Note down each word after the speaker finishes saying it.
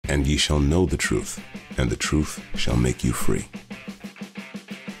and ye shall know the truth, and the truth shall make you free.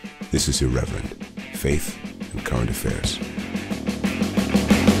 This is Irreverend, Faith and Current Affairs.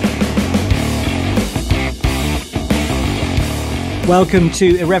 Welcome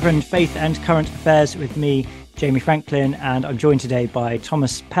to Irreverend, Faith and Current Affairs with me, Jamie Franklin, and I'm joined today by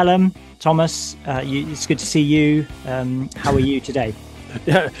Thomas Pelham. Thomas, it's good to see you. How are you today?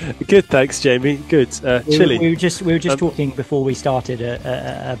 Yeah, good, thanks, Jamie. Good. Chilly. We were just talking before we started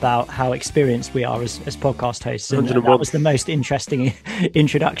about how experienced we are as podcast hosts, and that was the most interesting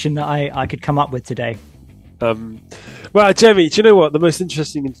introduction that I could come up with today. Well, Jamie, do you know what the most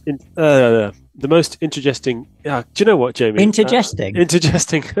interesting? The most interesting. Do you know what, Jamie? Intergesting. We're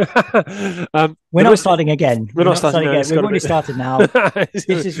not starting again. We're not starting again. We've already started now. This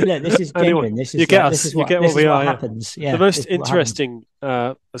is genuine. This is what happens. Yeah. The most interesting.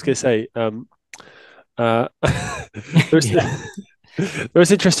 I was going to say. The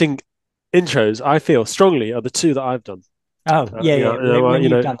most interesting intros, I feel strongly, are the two that I've done. Oh, yeah. When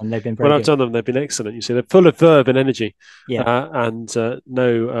you've done them, they've been very good. When I've done them, they've been excellent. You see, they're full of verve and energy. Yeah. And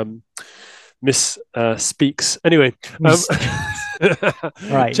no speaks. Anyway,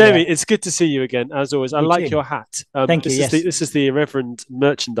 right, Jamie, it's good to see you again, as always. I like your hat. Thank you. This is the Irreverend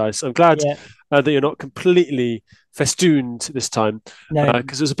merchandise. I'm glad that you're not completely festooned this time,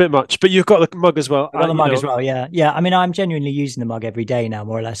 because it was a bit much. But you've got the mug as well. I've got the mug as well. Yeah. I mean, I'm genuinely using the mug every day now,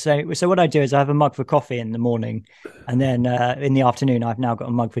 more or less. So what I do is I have a mug for coffee in the morning, and then in the afternoon I've now got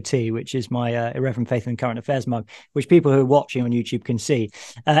a mug for tea, which is my Irreverend Faith and Current Affairs mug, which people who are watching on YouTube can see.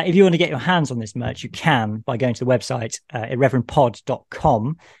 If you want to get your hands on this merch, you can by going to the website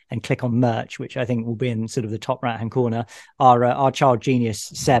irreverendpod.com and click on merch, which I think will be in sort of the top right hand corner. Our child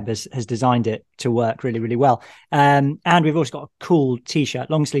genius Seb has designed it to work really, really well. And we've also got a cool t-shirt,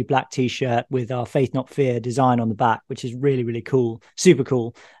 long sleeve black t-shirt with our Faith Not Fear design on the back, which is really, really cool, super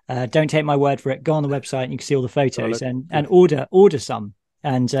cool. Don't take my word for it. Go on the website and you can see all the photos and order some.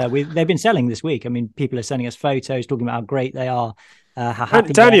 And they've been selling this week. I mean, people are sending us photos talking about how great they are. How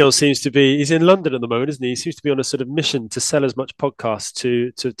happy Daniel seems to be, he's in London at the moment, isn't he? He seems to be on a sort of mission to sell as much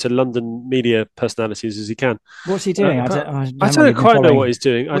podcasts to London media personalities as he can. What's he doing? I don't quite know what he's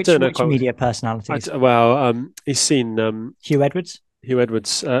doing. Which media personalities? He's seen Hugh Edwards.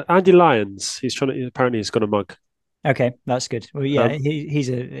 Andy Lyons. Apparently he's got a mug. Okay, that's good. Well, yeah, he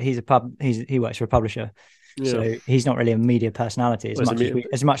works for a publisher. Yeah. So he's not really a media personality as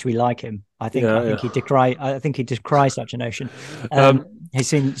much as we like him. I think he decries such a notion. He's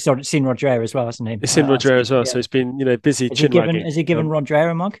seen Roger as well, hasn't he? He's seen Roger as well, so he's been busy chin wagging. Has he given Roger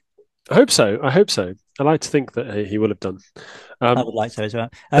a mug? I hope so. I like to think that he will have done. I would like so as well.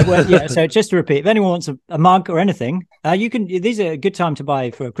 So just to repeat, if anyone wants a mug or anything, you can. These are a good time to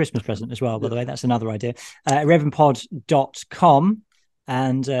buy for a Christmas present as well. By the way, that's another idea. irreverendpod.com.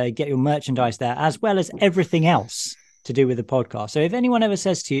 And get your merchandise there, as well as everything else to do with the podcast. So if anyone ever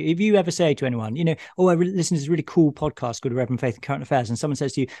says to you, if you ever say to anyone, I listen to this really cool podcast called Irreverend Faith and Current Affairs, and someone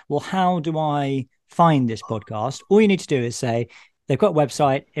says to you, well, how do I find this podcast? All you need to do is say, they've got a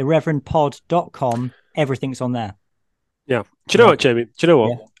website, irreverendpod.com, everything's on there. Yeah. Do you know what, Jamie? Do you know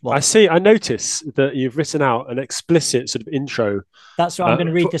what? Yeah. What? I notice that you've written out an explicit sort of intro. That's what I'm going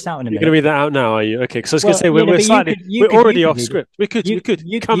to read this out in a minute. You're going to read that out now, are you? Okay, because I was going to say we're already off script. We could.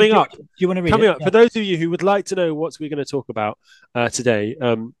 Coming up. Do you want to read coming it? up? Yeah. For those of you who would like to know what we're going to talk about today,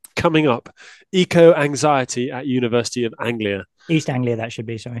 coming up, eco-anxiety at University of Anglia. East Anglia, that should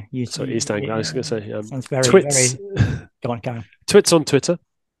be. Sorry, East Anglia. I was going to say. Sounds very. Twits. Very... Go on. Twits on Twitter.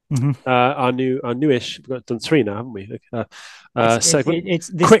 Mm-hmm. Our newish. We've done 3 now, haven't we? Segment.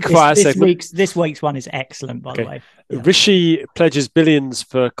 This week's one is excellent, by the way. Yeah. Rishi pledges billions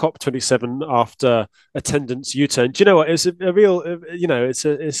for COP27 after attendance U-turn. Do you know what? It's a real. It's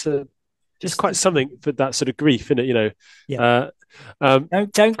quite something for that sort of grief, isn't it? Yeah.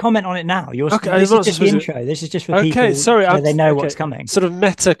 Don't comment on it now. This is just the intro. This is just for people. Okay, sorry, so they know what's coming. Sort of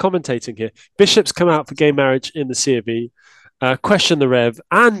meta commentating here. Bishops come out for gay marriage in the CofE. Question the Rev,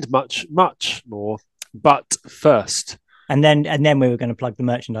 and much, much more. But first, and then we were going to plug the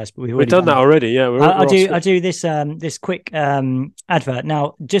merchandise, but we've done that already. Yeah, I'll do this quick advert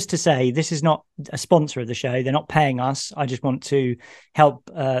now, just to say this is not a sponsor of the show. They're not paying us. I just want to help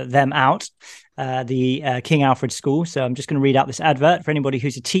them out. the King Alfred School. So I'm just going to read out this advert for anybody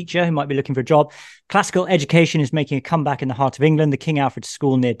who's a teacher who might be looking for a job. Classical education is making a comeback in the heart of England. The King Alfred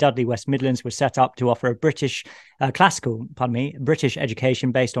School near Dudley, West Midlands, was set up to offer a British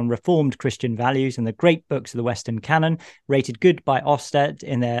education based on reformed Christian values and the great books of the Western canon, rated good by Ofsted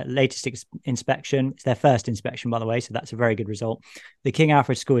in their latest inspection. It's their first inspection, by the way, so that's a very good result. The King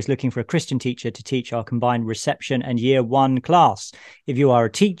Alfred School is looking for a Christian teacher to teach our combined reception and year 1 class. If you are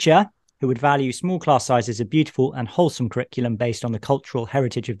a teacher who would value small class sizes, a beautiful and wholesome curriculum based on the cultural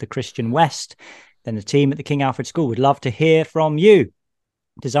heritage of the Christian West, then the team at the King Alfred School would love to hear from you.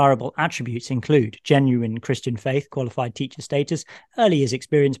 Desirable attributes include genuine Christian faith, qualified teacher status, early years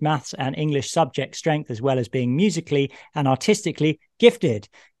experience, maths and English subject strength, as well as being musically and artistically gifted.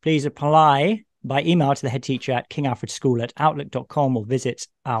 Please apply by email to the head teacher at kingalfredschool@outlook.com or visit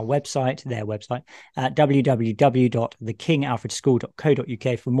their website at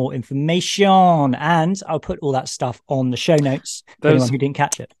www.thekingalfredschool.co.uk for more information. And I'll put all that stuff on the show notes for anyone who didn't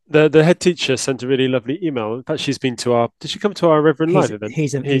catch it. The head teacher sent a really lovely email. In fact, she's been to did she come to our Irreverend Live event?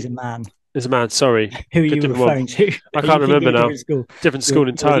 He's a man. Is a man, sorry. Who are you referring to? I can't remember now. Different school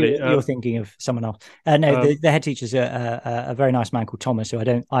entirely. You're thinking of someone else. No, the head teacher's a very nice man called Thomas, who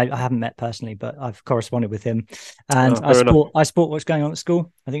I haven't met personally, but I've corresponded with him. And I support what's going on at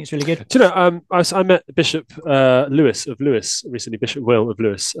school. I think it's really good. Do you know, I met Bishop Lewis of Lewis recently, Bishop Will of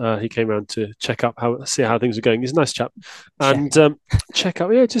Lewis. He came around to see how things are going. He's a nice chap. And check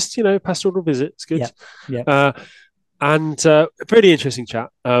up, just, pastoral visit. It's good. Yeah. And pretty interesting chat.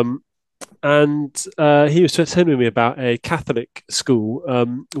 And he was telling me about a Catholic school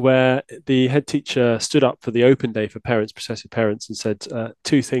where the head teacher stood up for the open day for parents, prospective parents, and said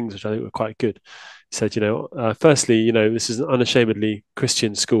 2 things which I think were quite good. He said, firstly, this is an unashamedly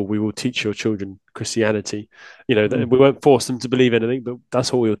Christian school. We will teach your children Christianity. We won't force them to believe anything, but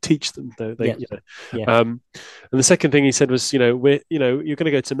that's what we'll teach them. And the second thing he said was, you're going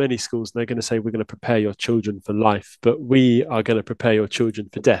to go to many schools and they're going to say, we're going to prepare your children for life, but we are going to prepare your children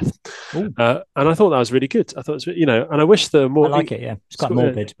for death. And I thought that was really good. I thought, and I wish there were more. I like it. Yeah, it's quite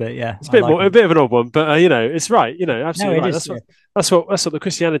morbid, but yeah, it's a bit of an odd one, but it's right. Absolutely right. That's what the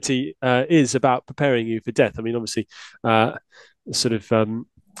Christianity is about, preparing you for death. I mean, obviously, sort of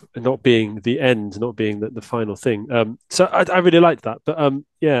not being the end, not being the final thing. So I really liked that. But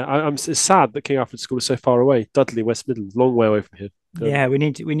it's sad that King Alfred School is so far away. Dudley, West Midlands, long way away from here. Yeah, we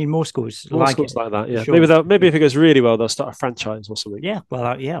need more schools. Like that. Yeah, sure. Maybe if it goes really well, they'll start a franchise or something. Yeah,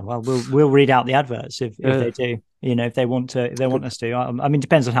 well, we'll read out the adverts if they do. If they want us to. I mean,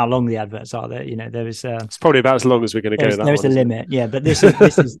 depends on how long the adverts are. There, there is. It's probably about as long as we're going to go. There's a limit, yeah. But this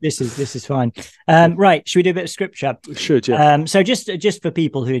is fine. Right, should we do a bit of scripture? We should, yeah. So just for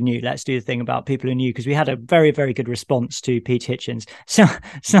people who are new, let's do the thing about people who are new, because we had a very, very good response to Pete Hitchens. So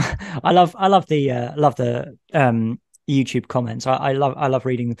I love the YouTube comments. I love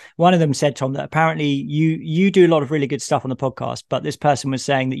reading them. One of them said, Tom, that apparently you do a lot of really good stuff on the podcast, but this person was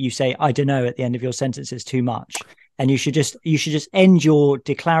saying that you say "I don't know" at the end of your sentences too much, and you should just end your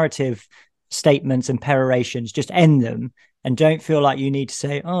declarative statements and perorations. Just end them, and don't feel like you need to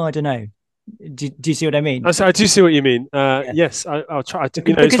say, "Oh, I don't know." Do you see what I mean? I do see what you mean. Yes, I'll try.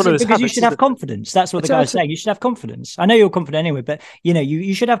 Because you should have confidence. That's what the guy was saying. You should have confidence. I know you're confident anyway, but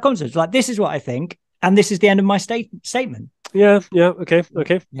you should have confidence. Like, this is what I think, and this is the end of my statement. Yeah. Okay.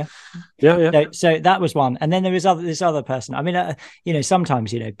 Yeah. So that was one, and then there was this other person. I mean,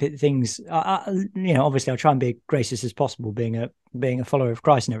 sometimes things. Obviously, I'll try and be as gracious as possible, being a follower of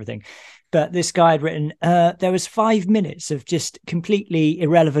Christ and everything. But this guy had written, there was 5 minutes of just completely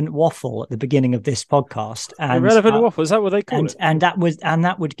irrelevant waffle at the beginning of this podcast. And, irrelevant waffle, is that what they call it? And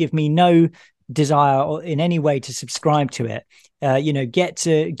that would give me no desire or in any way to subscribe to it. Get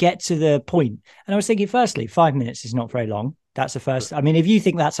to the point. And I was thinking, firstly, 5 minutes is not very long. That's the first. I mean, if you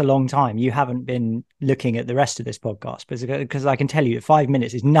think that's a long time, you haven't been looking at the rest of this podcast, because I can tell you 5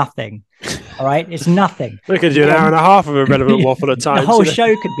 minutes is nothing. All right, it's nothing. We could do an hour and a half of irrelevant waffle at times. The whole show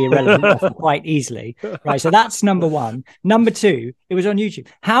could be irrelevant waffle quite easily. Right, so that's number one. Number two, it was on YouTube.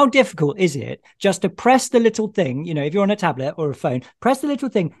 How difficult is it just to press the little thing? If you're on a tablet or a phone, press the little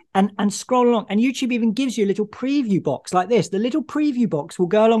thing and scroll along. And YouTube even gives you a little preview box like this. The little preview box will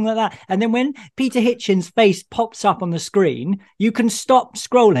go along like that. And then when Peter Hitchens' face pops up on the screen, you can stop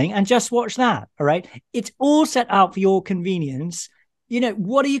scrolling and just watch that. All right. It's all set out for your convenience.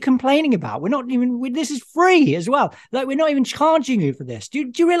 What are you complaining about? We're not even, this is free as well. Like, we're not even charging you for this. Do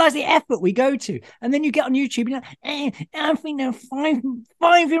you realize the effort we go to? And then you get on YouTube and I think there are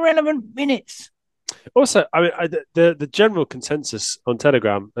five irrelevant minutes. Also, I mean, the general consensus on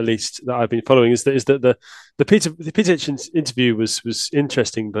Telegram, at least that I've been following, is that the Peter Hitchens interview was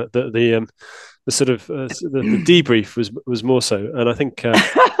interesting, but the sort of the debrief was more so, and I think I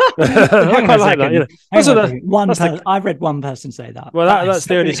quite like that. You know, I've read one person say that. Well, that's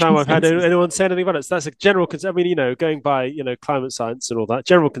the only time I've had anyone say anything about it. So that's a general consensus. I mean, you know, going by climate science and all that,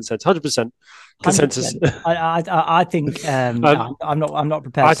 general consensus, 100% consensus. 100%. I think I'm not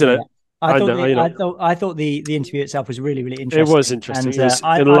prepared. I don't know. I thought the interview itself was really, really interesting. It was interesting. And, it was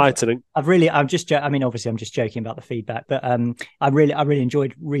enlightening. I mean, obviously, I'm just joking about the feedback, but I really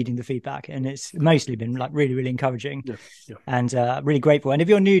enjoyed reading the feedback, and it's mostly been like really, really encouraging, and really grateful. And if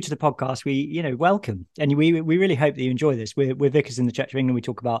you're new to the podcast, we welcome, and we really hope that you enjoy this. We're Vicars in the Church of England. We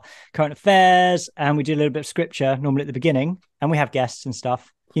talk about current affairs, and we do a little bit of scripture normally at the beginning, and we have guests and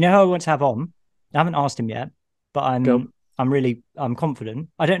stuff. You know who I want to have on? I haven't asked him yet, but I'm confident.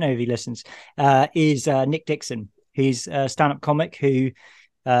 I don't know if he listens. Is Nick Dixon. He's a stand-up comic who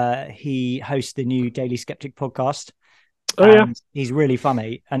he hosts the new Daily Skeptic podcast. Oh, yeah. He's really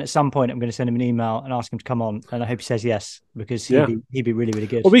funny. And at some point, I'm going to send him an email and ask him to come on. And I hope he says yes, because he'd be really, really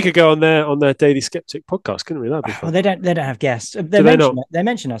good. Well, we could go on their Daily Skeptic podcast, couldn't we? That'd be fun. Well, they don't have guests. They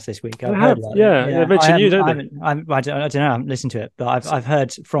mentioned us this week. They mentioned you, don't they? I don't know. I haven't listened to it, but I've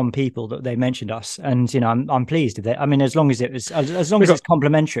heard from people that they mentioned us, and I'm pleased if they. I mean, as long as it's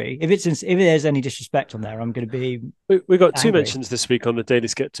complimentary. If there's any disrespect on there, I'm going to be. We got angry. 2 mentions this week on the Daily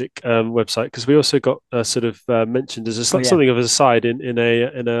Skeptic website, because we also got sort of mentioned as something of an aside in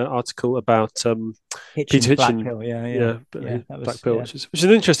an article about Peter Hitchens. Black Pill, which is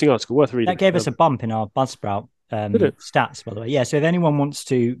an interesting article, worth reading. That gave us a bump in our Buzzsprout stats, by the way. Yeah, so if anyone wants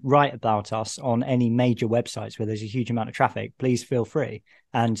to write about us on any major websites where there's a huge amount of traffic, please feel free.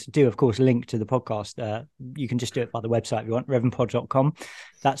 And do, of course, link to the podcast. You can just do it by the website if you want, reverendpod.com.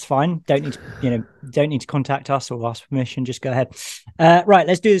 That's fine. Don't need to contact us or ask permission. Just go ahead. Right,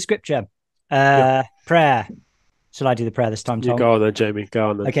 let's do the scripture. Prayer. Shall I do the prayer this time, Tom? You go on then, Jamie. Go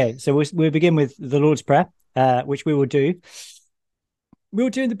on then. Okay, so we'll begin with the Lord's Prayer, which we will do. We'll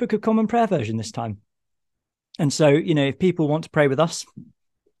do in the Book of Common Prayer version this time. And so, if people want to pray with us,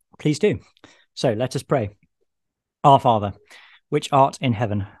 please do. So let us pray. Our Father, which art in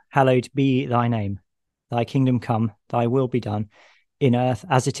heaven, hallowed be thy name. Thy kingdom come, thy will be done, in earth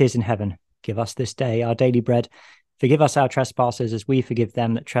as it is in heaven. Give us this day our daily bread. Forgive us our trespasses as we forgive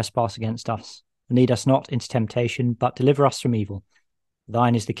them that trespass against us. And lead us not into temptation, but deliver us from evil.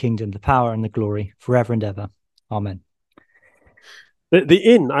 Thine is the kingdom, the power, and the glory, forever and ever. Amen. The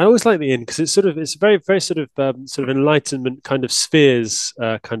inn, I always like the inn, because it's very, very sort of enlightenment kind of spheres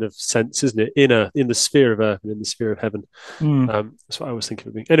kind of sense, isn't it? In the sphere of earth and in the sphere of heaven. That's what I was thinking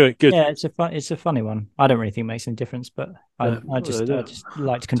of being. Anyway, good. Yeah, it's a funny one. I don't really think it makes any difference, but I just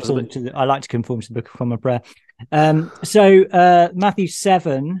like to conform to the Book of Common Prayer. So Matthew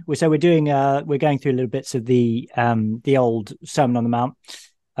 7. So we're going through little bits of the old Sermon on the Mount.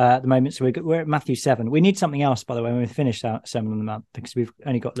 At the moment, so we're at Matthew 7. We need something else, by the way, when we finish our Sermon on the Mount, because we've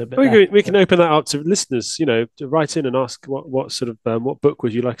only got a little bit. We can open that up to listeners, to write in and ask what sort of what book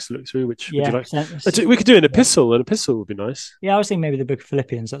would you like us to look through? Which would you like? We could do an epistle. An epistle would be nice. Yeah, I was thinking maybe the Book of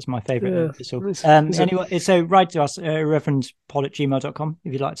Philippians. That's my favourite epistle. Anyway, so write to us irreverendpod@gmail.com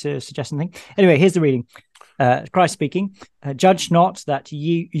if you'd like to suggest something. Anyway, here's the reading. Christ speaking. Judge not, that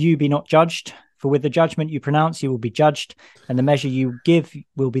you be not judged. For with the judgment you pronounce, you will be judged, and the measure you give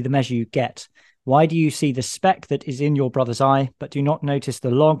will be the measure you get. Why do you see the speck that is in your brother's eye, but do not notice the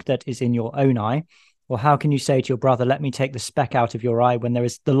log that is in your own eye? Or how can you say to your brother, let me take the speck out of your eye, when there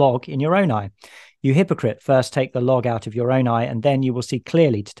is the log in your own eye? You hypocrite, first take the log out of your own eye, and then you will see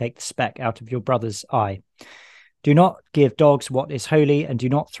clearly to take the speck out of your brother's eye. Do not give dogs what is holy, and do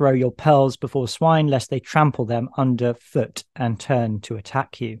not throw your pearls before swine, lest they trample them underfoot and turn to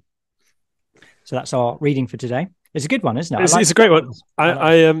attack you. So that's our reading for today. It's a good one, isn't it? It's a great one.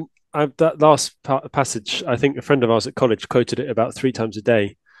 I that last passage, I think a friend of ours at college quoted it about 3 times a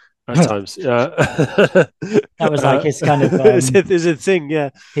day at times. That was like his kind of it's a thing,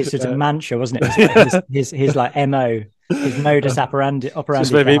 yeah. His sort of mantra, wasn't it? His like MO, his modus operandi.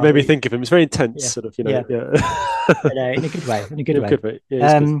 Just maybe think of him. It's very intense, sort of, Yeah. But, in a good way.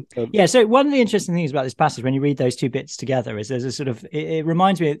 Yeah. So one of the interesting things about this passage, when you read those 2 bits together, is there's a sort of it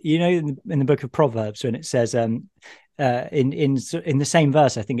reminds me, in the book of Proverbs, when it says in the same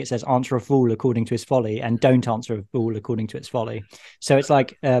verse, I think it says, answer a fool according to his folly, and don't answer a fool according to its folly. So it's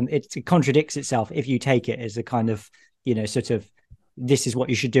like it contradicts itself if you take it as a kind of sort of this is what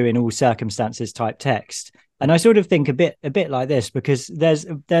you should do in all circumstances type text. And I sort of think a bit like this, because there's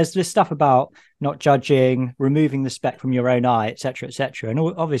this stuff about not judging, removing the speck from your own eye, etc., etc. And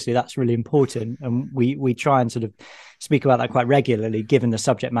obviously that's really important, and we try and sort of speak about that quite regularly, given the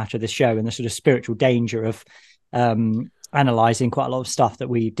subject matter of the show and the sort of spiritual danger of analysing quite a lot of stuff that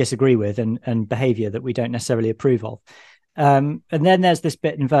we disagree with and behaviour that we don't necessarily approve of. And then there's this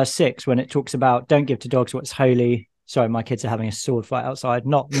bit in verse 6 when it talks about don't give to dogs what's holy. Sorry, my kids are having a sword fight outside.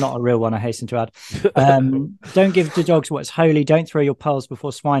 Not a real one, I hasten to add. Don't give to dogs what's holy. Don't throw your pearls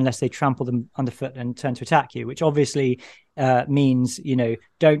before swine, lest they trample them underfoot and turn to attack you, which obviously means,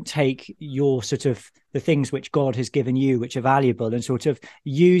 don't take your sort of the things which God has given you, which are valuable, and sort of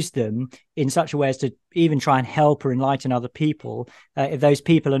use them in such a way as to even try and help or enlighten other people if those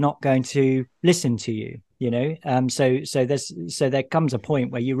people are not going to listen to you. So there comes a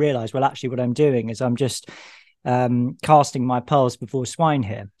point where you realize, well, actually what I'm doing is I'm just casting my pearls before swine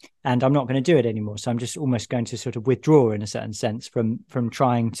here, and I'm not going to do it anymore. So I'm just almost going to sort of withdraw in a certain sense from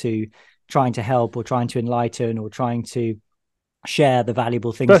trying to help or trying to enlighten or trying to share the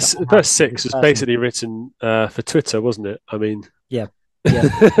valuable things. Verse 6 was basically written for Twitter, wasn't it? I mean, yeah.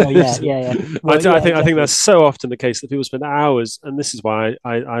 Yeah. Well, I think that's so often the case that people spend hours, and this is why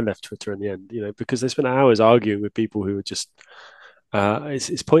I left Twitter in the end, because they spend hours arguing with people who are just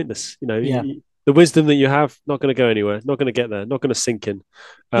it's pointless. The wisdom that you have, not going to go anywhere, not going to get there, not going to sink in.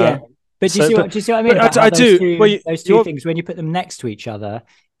 But do you see what I mean? I do. Those two things, when you put them next to each other,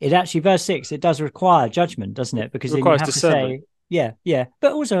 it actually, verse 6, it does require judgment, doesn't it? Because then you have discernment. to say,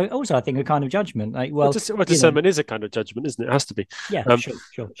 but also I think a kind of judgment. Like, discernment is a kind of judgment, isn't it? It has to be. Yeah,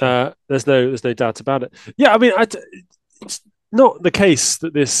 sure. There's no doubt about it. Yeah, I mean, it's not the case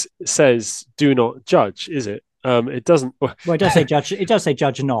that this says do not judge, is it? It doesn't. Well, it does say judge. It does say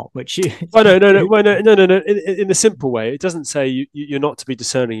judge not, which. Oh no. In the simple way, it doesn't say you're not to be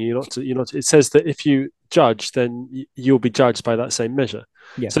discerning. You're not to. It says that if you judge, then you'll be judged by that same measure.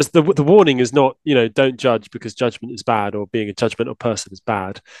 Yeah. So the warning is not don't judge because judgment is bad or being a judgmental person is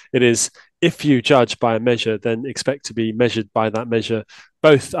bad. It is, if you judge by a measure, then expect to be measured by that measure.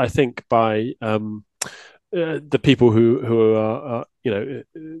 Both, I think, by the people who are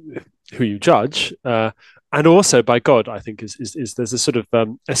who you judge. And also by God, I think is there's a sort of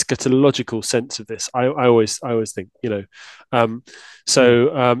eschatological sense of this. I always think, so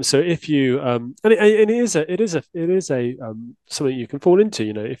if you and it is a something you can fall into,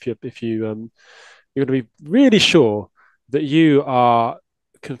 if you're going to be really sure that you are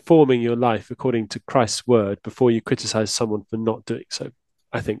conforming your life according to Christ's word before you criticize someone for not doing so.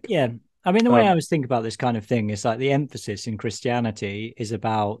 I think. Yeah, I mean, the way I was thinking about this kind of thing is like the emphasis in Christianity is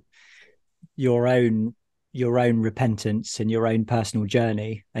about your own repentance and your own personal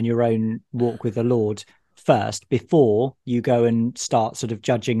journey and your own walk with the Lord first, before you go and start sort of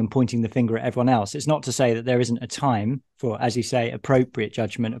judging and pointing the finger at everyone else. It's not to say that there isn't a time for, as you say, appropriate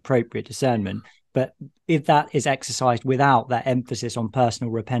judgment, appropriate discernment, but if that is exercised without that emphasis on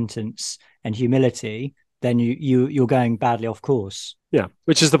personal repentance and humility, then you're going badly off course. Yeah,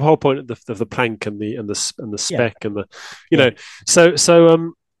 which is the whole point of the plank and the speck and the so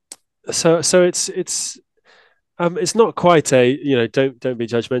it's not quite a don't be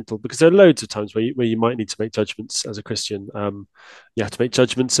judgmental, because there are loads of times where you might need to make judgments as a Christian. You have to make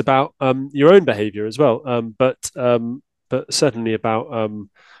judgments about your own behavior as well, but certainly about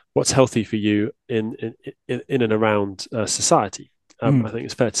what's healthy for you in and around society. I think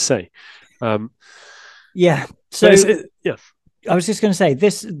it's fair to say. So I was just going to say,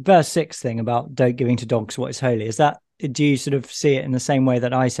 this verse 6 thing about don't giving to dogs what is holy, is that, do you sort of see it in the same way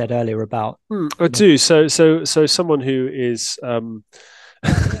that I said earlier about? I do. So someone who is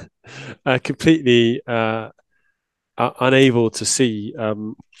completely unable to see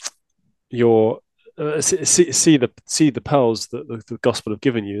your see the pearls that the gospel have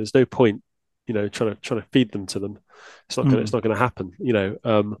given you. There's no point, trying to feed them to them. It's not going to happen.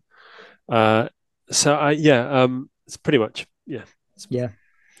 It's pretty much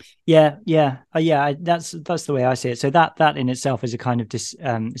that's the way I see it. So that in itself is a kind of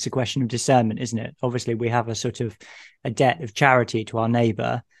it's a question of discernment, isn't it? Obviously we have a sort of a debt of charity to our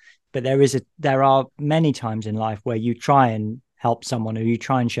neighbor, but there are many times in life where you try and help someone, or you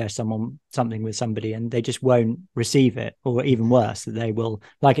try and share something with somebody, and they just won't receive it, or even worse, that they will,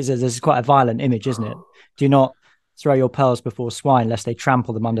 like it says, this is quite a violent image, isn't it? Do not throw your pearls before swine, lest they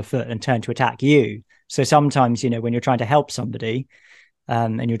trample them underfoot and turn to attack you. So sometimes, when you're trying to help somebody,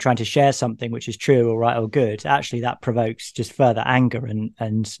 and you're trying to share something which is true or right or good, actually that provokes just further anger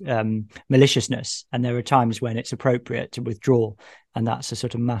and maliciousness. And there are times when it's appropriate to withdraw, and that's a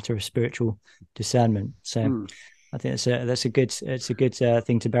sort of matter of spiritual discernment. So I think that's a good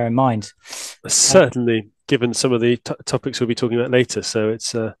thing to bear in mind. Certainly, given some of the topics we'll be talking about later. So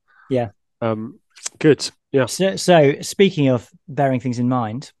it's good. Yeah. So speaking of bearing things in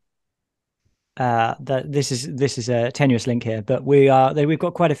mind, that this is a tenuous link here, but we've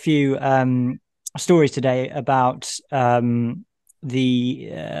got quite a few stories today about what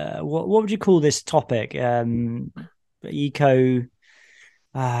would you call this topic? Eco.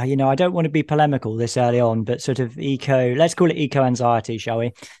 I don't want to be polemical this early on, but sort of let's call it eco anxiety, shall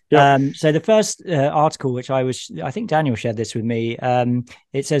we? Yeah. So the first article, which I think Daniel shared this with me,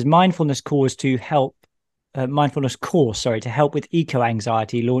 it says mindfulness course to help with eco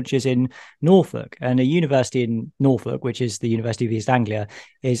anxiety launches in Norfolk, and a university in Norfolk, which is the University of East Anglia,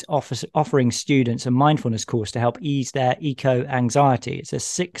 is offering students a mindfulness course to help ease their eco anxiety. It's a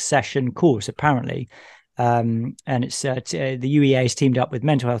 6-session course, apparently. And it's the UEA has teamed up with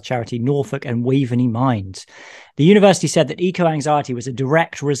mental health charity Norfolk and Waveney Minds. The university said that eco-anxiety was a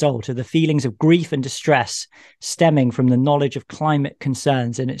direct result of the feelings of grief and distress stemming from the knowledge of climate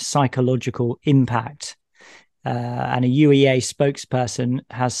concerns and its psychological impact. And a UEA spokesperson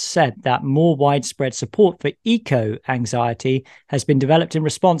has said that more widespread support for eco-anxiety has been developed in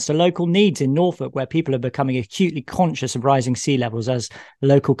response to local needs in Norfolk, where people are becoming acutely conscious of rising sea levels as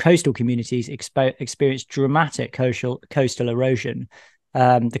local coastal communities experience dramatic coastal erosion.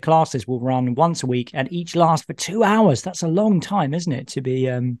 The classes will run once a week and each last for 2 hours. That's a long time, isn't it, to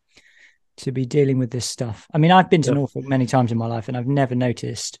be dealing with this stuff? I mean, I've been to Norfolk many times in my life, and I've never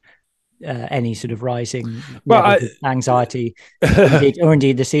noticed any sort of rising anxiety, or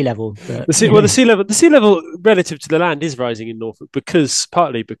indeed the sea level. But, the sea level relative to the land is rising in Norfolk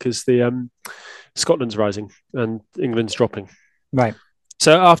partly because the Scotland's rising and England's dropping. Right.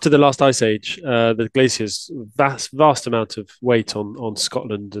 So after the last ice age, the glaciers vast amount of weight on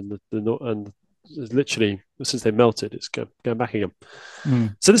Scotland and and literally since they melted, it's going back again.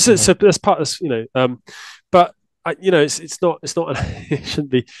 So that's part of but. It's not. It shouldn't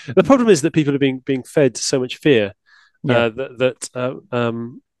be. The problem is that people are being fed so much fear that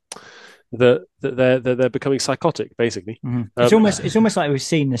they're becoming psychotic, basically. It's almost like we've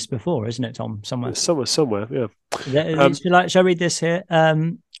seen this before, isn't it, Tom? Somewhere, yeah. Shall I read this here?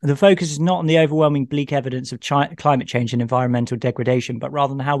 The focus is not on the overwhelming bleak evidence of climate change and environmental degradation, but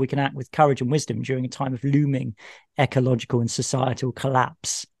rather on how we can act with courage and wisdom during a time of looming ecological and societal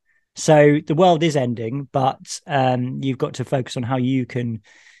collapse. So the world is ending, but you've got to focus on how you can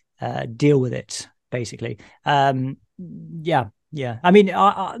deal with it, basically. I mean,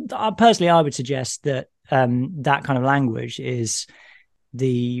 I personally, I would suggest that that kind of language is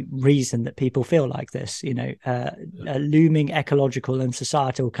the reason that people feel like this, a looming ecological and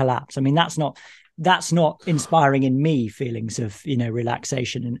societal collapse. I mean, that's not inspiring in me feelings of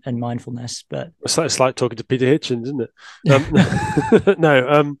relaxation and mindfulness. But it's like talking to Peter Hitchens, isn't it?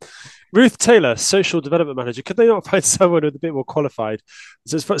 No. Ruth Taylor, social development manager. Could they not find someone with a bit more qualified?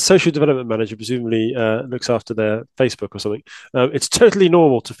 So social development manager presumably looks after their Facebook or something. It's totally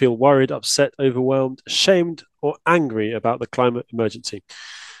normal to feel worried, upset, overwhelmed, ashamed, or angry about the climate emergency.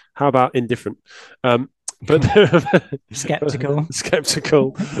 How about indifferent? But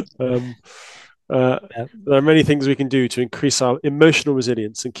skeptical. There are many things we can do to increase our emotional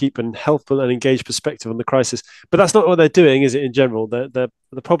resilience and keep a helpful and engaged perspective on the crisis. But that's not what they're doing, is it? In general, the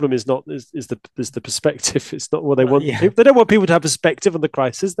problem is the perspective. It's not what they want. Yeah. They don't want people to have perspective on the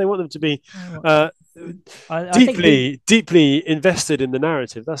crisis. They want them to be deeply invested in the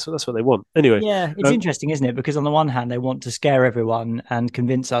narrative. That's what they want. Anyway, yeah, it's interesting, isn't it? Because on the one hand, they want to scare everyone and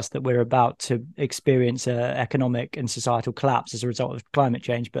convince us that we're about to experience an economic and societal collapse as a result of climate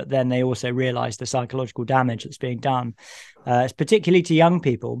change, but then they also realise the psychological damage that's being done, particularly to young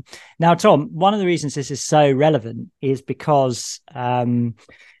people. Now, Tom, one of the reasons this is so relevant is because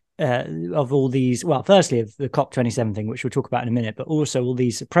of all these, well, firstly of the COP27 thing, which we'll talk about in a minute, but also all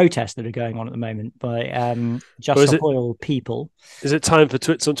these protests that are going on at the moment by Just Stop Oil people. Is it time for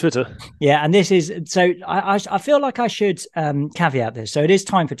twits on Twitter? Yeah, and this is, so I feel like I should caveat this. So it is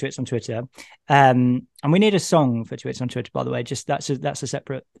time for twits on Twitter. And we need a song for twits on Twitter, by the way. Just that's a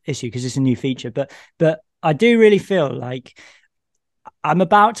separate issue because it's a new feature. But I do really feel like I'm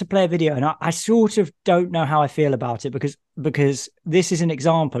about to play a video and I sort of don't know how I feel about it because this is an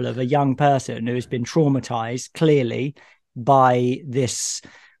example of a young person who has been traumatized clearly by this,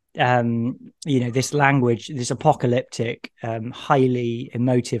 this language, this apocalyptic, highly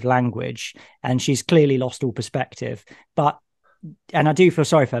emotive language. And she's clearly lost all perspective, and I do feel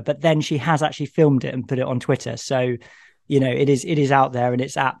sorry for her, but then she has actually filmed it and put it on Twitter. So, it is out there and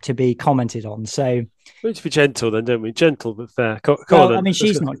it's apt to be commented on. So we need to be gentle, then, don't we? Gentle but fair. Well, I mean,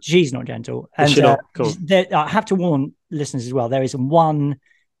 she's not gentle, and I have to warn listeners as well. There is one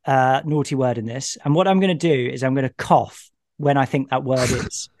naughty word in this, and what I'm going to do is I'm going to cough when I think that word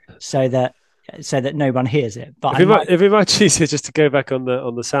is, so that no one hears it. But if it might be easier just to go back on the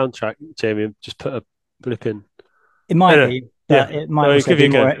soundtrack, Jamie, and just put a blip in. It might be. But it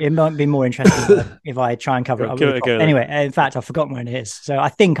might be more interesting if I try and cover it up. Give it a go, anyway, in fact, I've forgotten when it is. So I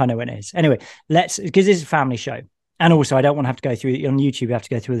think I know when it is. Anyway, because this is a family show. And also, I don't want to have to go through, on YouTube, you have to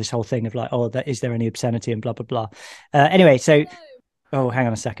go through this whole thing of like, is there any obscenity and blah, blah, blah. Anyway, so, hang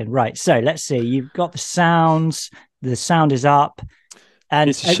on a second. Right. So let's see. You've got the sounds. The sound is up.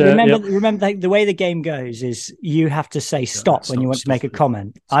 And remember the way the game goes is you have to say stop when you want to make a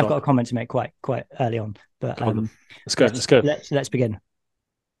comment. I've got a comment to make quite early on. But let's go. Let's begin.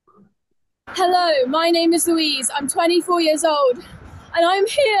 Hello, my name is Louise. I'm 24 years old, and I'm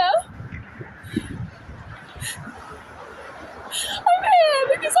here. I'm here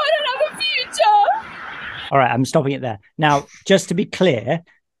because I don't have a future. All right, I'm stopping it there. Now, just to be clear,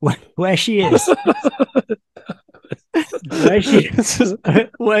 where she is. Where she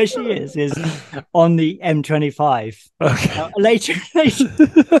is on the M25. Okay.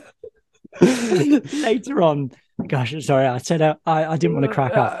 Later on, gosh, sorry, I said I didn't want to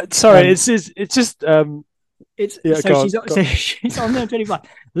crack up. Sorry, it's just she's on the M25.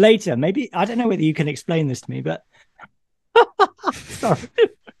 Later, maybe I don't know whether you can explain this to me, but sorry.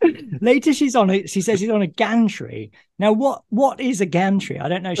 Later, she says she's on a gantry. Now, what is a gantry? I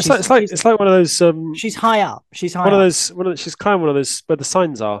don't know. It's like one of those. She's high up. She's climbing one of those where the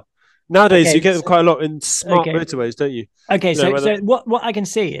signs are. Nowadays, you get them quite a lot in smart motorways, don't you? Okay, so what I can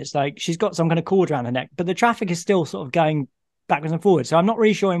see is like she's got some kind of cord around her neck, but the traffic is still sort of going backwards and forwards. So I'm not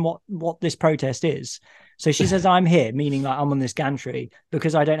really sure what this protest is. So she says, I'm here, meaning like I'm on this gantry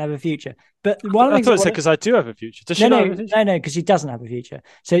because I don't have a future. But I thought it said because I do have a future. Does she not have a future? No, because she doesn't have a future.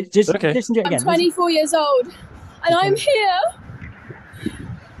 So just listen to it again. I'm 24 years old, and I'm here.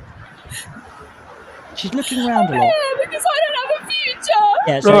 She's looking around a lot. Because I don't have a future.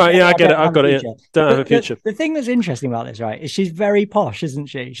 Yeah, so I get it. I've got it. Don't have a future. The thing that's interesting about this, right, is she's very posh, isn't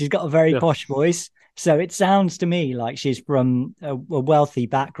she? She's got a very posh voice. So it sounds to me like she's from a wealthy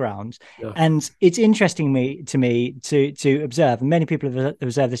background. Yeah. And it's interesting to me to observe, and many people have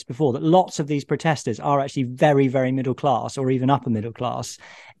observed this before, that lots of these protesters are actually very, very middle class or even upper middle class.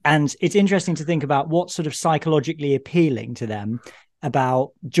 And it's interesting to think about what's sort of psychologically appealing to them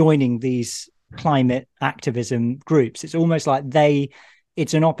about joining these climate activism groups. It's almost like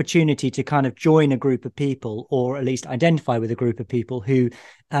it's an opportunity to kind of join a group of people, or at least identify with a group of people who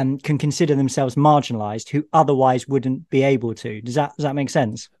can consider themselves marginalized, who otherwise wouldn't be able to. Does that make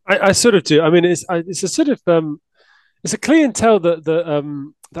sense? I sort of do. I mean, it's a sort of it's a clientele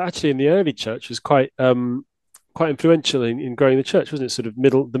that actually in the early church was quite influential in growing the church, wasn't it? Sort of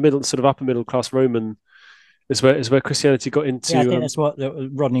sort of upper middle class Roman is where Christianity got into. Yeah, I think that's what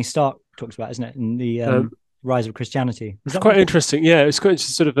Rodney Stark talks about, isn't it? In the rise of Christianity. It's quite interesting. Yeah, it's quite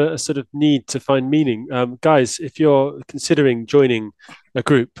interesting, a sort of need to find meaning. Guys, if you're considering joining a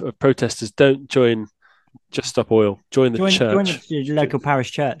group of protesters, don't join Just Stop Oil. Join the church. Join the local parish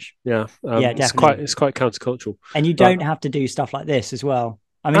church. Yeah, definitely. It's quite countercultural. And you don't have to do stuff like this as well.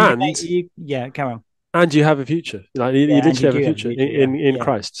 I mean, carry on. And you have a future. Like you literally have a future in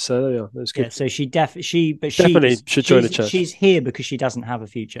Christ. So there you are. That's good. Yeah, so she definitely should join the church. She's here because she doesn't have a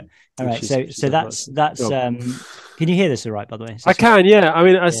future. All right. So that's can you hear this all right, by the way? I can, yeah. I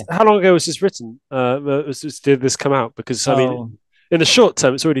mean, how long ago was this written? Did this come out? Because I mean, in the short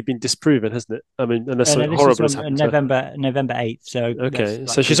term, it's already been disproven, hasn't it? I mean, unless something horrible has happened. November 8th. So okay,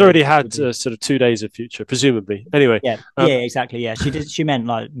 so she's already had sort of 2 days of future, presumably. Anyway, exactly. Yeah, she meant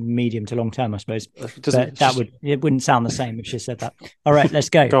like medium to long term, I suppose. But it wouldn't sound the same if she said that. All right, let's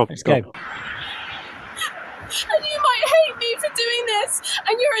go. Let's go. And you might hate me for doing this,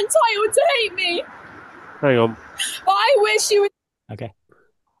 and you're entitled to hate me. Hang on. But I wish you would. Okay.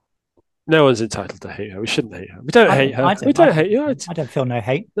 No one's entitled to hate her. We shouldn't hate her. We don't hate her. We don't hate you. I don't feel no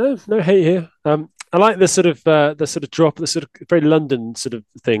hate. No hate here. I like the sort of drop, the sort of very London sort of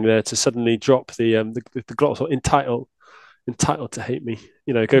thing there to suddenly drop the gloss or entitled to hate me.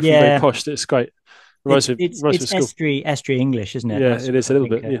 You know, go from very posh. It's great. Reminds me of school. Estuary English, isn't it? Yeah, it is a little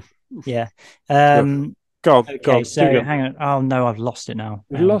bit. Yeah. Go on. So hang on. Oh no, I've lost it now.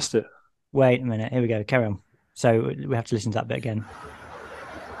 You've lost it. Wait a minute. Here we go. Carry on. So we have to listen to that bit again.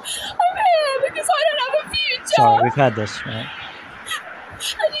 I'm here because I don't have a future. Sorry, we've heard this, right?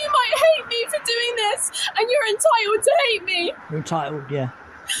 And you might hate me for doing this, and you're entitled to hate me. You're entitled, yeah.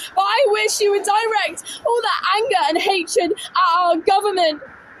 But I wish you would direct all that anger and hatred at our government.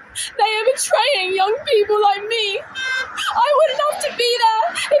 They are betraying young people like me. I would love to be there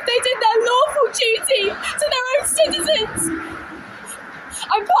if they did their lawful duty to their own citizens.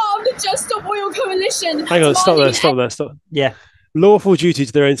 I'm part of the Just Stop Oil Coalition. Hang on, stop. Yeah. Lawful duty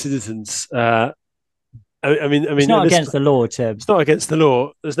to their own citizens. I mean, it's not against the law to. It's not against the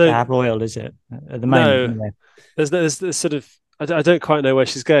law. There's no to have oil, is it? At the moment, no. There's sort of. I don't quite know where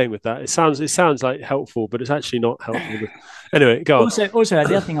she's going with that. It sounds like helpful, but it's actually not helpful. Anyway, go on. Also, the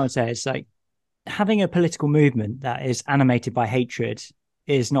other thing I would say is like having a political movement that is animated by hatred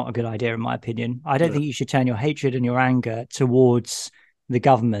is not a good idea, in my opinion. I don't think you should turn your hatred and your anger towards the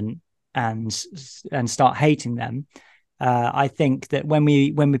government and start hating them. I think that when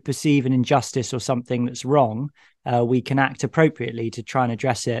we perceive an injustice or something that's wrong, we can act appropriately to try and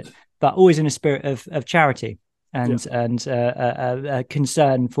address it, but always in a spirit of charity and a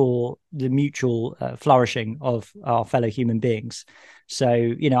concern for the mutual flourishing of our fellow human beings. So,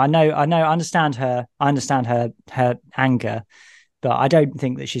 I understand her anger, but I don't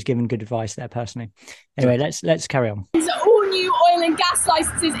think that she's given good advice there personally. Anyway, let's carry on. All new oil and gas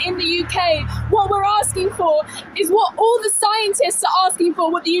licenses in the UK. What we're asking for is what all the scientists are asking for,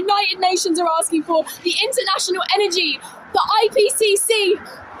 what the United Nations are asking for, the International Energy, the IPCC.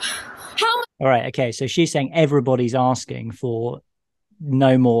 All right, okay, so she's saying everybody's asking for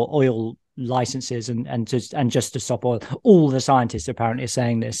no more oil licenses and just to stop oil. All the scientists apparently are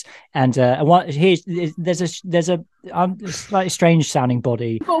saying this, and there's a slightly strange sounding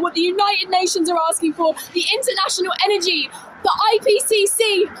body. For what the United Nations are asking for, the International Energy, the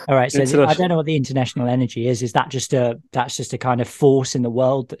IPCC. All right, so I don't know what the International Energy is. Is that just a kind of force in the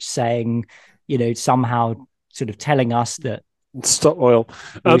world that's saying, somehow sort of telling us that stop oil.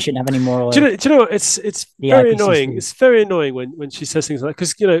 We shouldn't have any more oil. Do you know what? It's very annoying. It's very annoying when she says things like,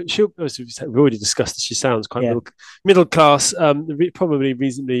 because we've already discussed that she sounds quite middle class, probably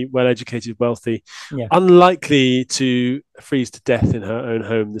reasonably well educated, wealthy, unlikely to freeze to death in her own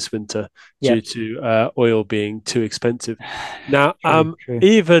home this winter due to oil being too expensive. Now, true.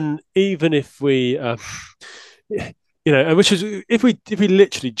 Even if we. Which is if we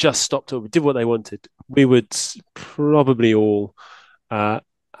literally just stopped or we did what they wanted, we would probably all have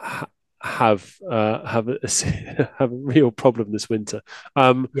a real problem this winter.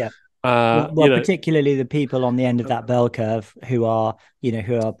 Particularly the people on the end of that bell curve who are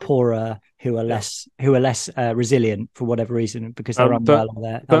poorer, who are less resilient for whatever reason because they're unwell or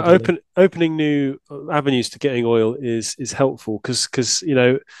they're elderly. Opening new avenues to getting oil is helpful because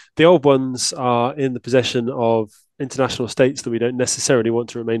the old ones are in the possession of international states that we don't necessarily want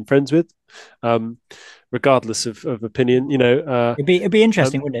to remain friends with, regardless of opinion. It'd be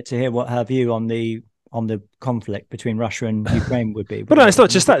interesting, wouldn't it, to hear what her view on the conflict between Russia and Ukraine would be. But no, it's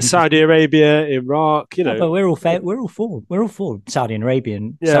not just that. Saudi Arabia, Iraq, but we're all for Saudi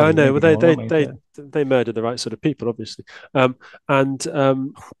Arabian. Yeah, I know. Well, they murder the right sort of people, obviously.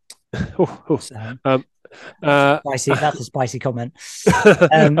 Spicy. That's a spicy comment.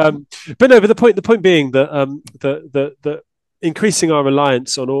 But the point being that increasing our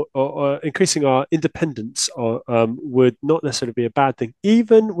reliance on or increasing our independence would not necessarily be a bad thing,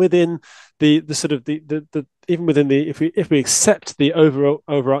 even within if we accept the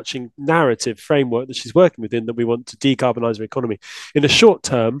overarching narrative framework that she's working within, that we want to decarbonize our economy in the short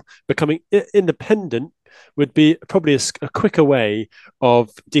term. Becoming independent would be probably a quicker way of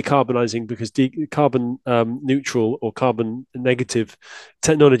decarbonizing, because carbon neutral or carbon negative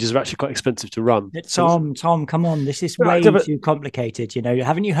technologies are actually quite expensive to run. Tom, come on, this is way too complicated.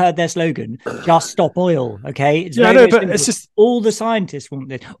 Haven't you heard their slogan? Just stop oil. Okay, it's it's just all the scientists want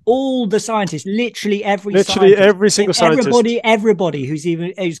this. All the scientists, literally every single scientist, everybody who's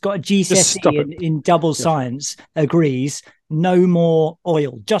got a GCSE in double science agrees. No more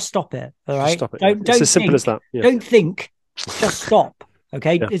oil. Just stop it. All right. Stop it. It's as simple as that. Yeah. Don't think. Just stop.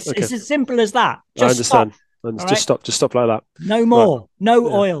 Okay. It's as simple as that. I understand. Just stop like that. No more. Right.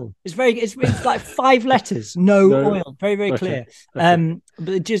 No oil. It's like 5 letters. No oil. Very, very clear. Okay.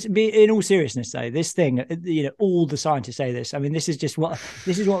 But just in all seriousness, though, this thing, all the scientists say this. I mean, this is what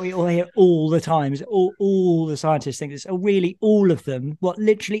we all hear all the time. Is all the scientists think this. Really, all of them.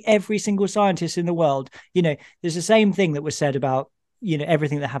 Literally every single scientist in the world. There's the same thing that was said about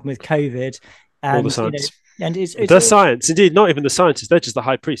everything that happened with COVID. And, all the science. And it's science, indeed, not even the scientists. They're just the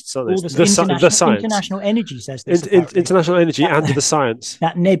high priests, aren't they? The science. International Energy says this. International Energy and the science.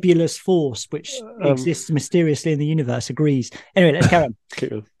 That nebulous force which exists mysteriously in the universe agrees. Anyway, let's carry on.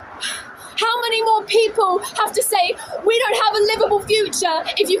 Keep on. How many more people have to say we don't have a livable future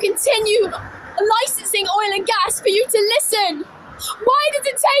if you continue licensing oil and gas for you to listen? Why does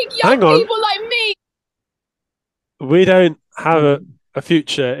it take Hang young on. people like me? We don't have a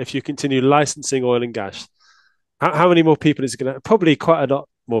future if you continue licensing oil and gas. How many more people is it going to? Probably quite a lot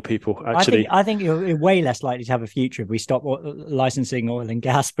more people, actually. I think you're way less likely to have a future if we stop licensing oil and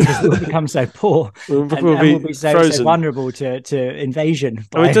gas, because we'll become so poor we'll be so vulnerable to invasion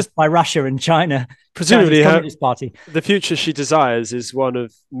by Russia and China. Presumably, Communist Party. The future she desires is one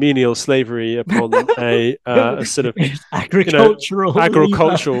of menial slavery upon a sort of agricultural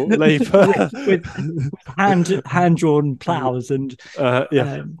labour with hand-drawn plows and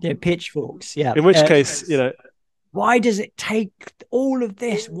pitchforks. Yeah. In which case, why does it take all of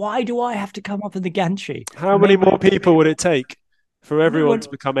this? Why do I have to come up with the gantry? How many more people would it take for everyone to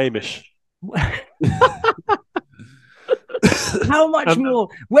become Amish? How much more?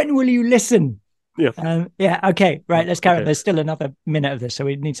 When will you listen? Yeah. Okay. Right. Let's carry on. There's still another minute of this, so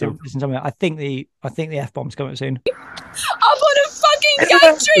we need to listen to something. I think the F-bomb's coming soon. Up on a fucking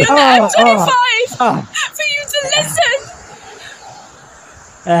gantry on the M25 for you to listen.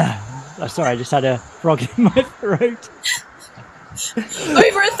 Sorry, I just had a frog in my throat.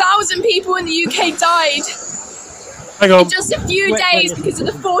 Over 1,000 people in the UK died. Hang on. In just a few days because of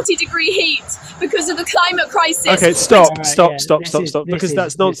the 40-degree heat, because of the climate crisis. Okay, stop, because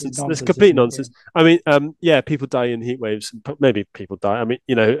that's nonsense. That's complete nonsense. I mean, people die in heat waves. Maybe people die. I mean,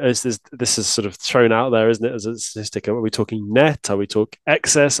 this is sort of thrown out there, isn't it, as a statistic? Are we talking net? Are we talking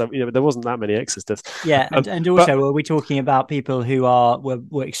excess? There wasn't that many excess deaths. Yeah, and also, are we talking about people who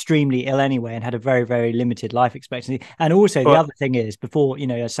were extremely ill anyway and had a very, very limited life expectancy? And also, the other thing is, before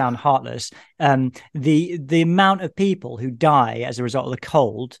I sound heartless, the amount of people who die as a result of the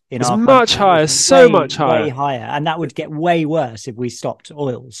cold in our much higher, so much higher, way higher, and that would get way worse if we stopped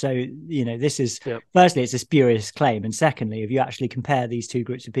oil. So this is firstly, it's a spurious claim, and secondly, if you actually compare these two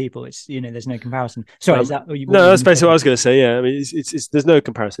groups of people, it's there's no comparison. Sorry, is that no? That's basically what I was going to say. Yeah, I mean, it's there's no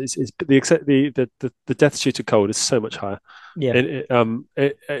comparison. It's the deaths due to cold is so much higher. Yeah,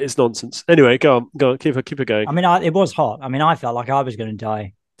 it's nonsense. Anyway, go on, keep it going. I mean, it was hot. I mean, I felt like I was going to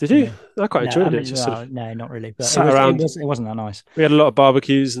die. Did you? I quite enjoyed it. No, not really. But it wasn't that nice. We had a lot of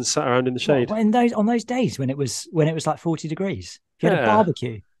barbecues and sat around in the shade. On those days when it was like 40 degrees, you had a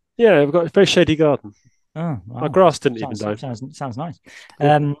barbecue. Yeah, we've got a very shady garden. Oh, wow. Our grass didn't even die. Sounds nice.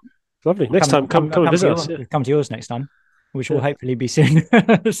 Lovely. Next time, come and visit us. Come to yours next time, which will hopefully be soon.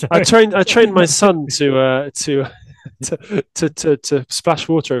 I trained my son to splash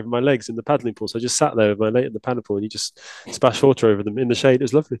water over my legs in the paddling pool. So I just sat there with my mate in the paddle pool and he just splashed water over them in the shade. It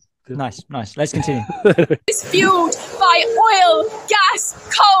was lovely. Nice. Let's continue. It's fueled by oil,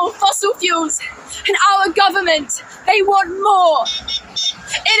 gas, coal, fossil fuels, and our government, they want more.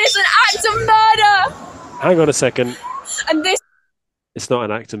 It is an act of murder. Hang on a second. And this... It's not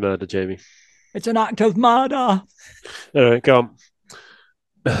an act of murder, Jamie. It's an act of murder. Anyway, go on.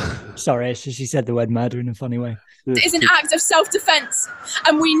 Sorry, she said the word murder in a funny way. It is an act of self-defense,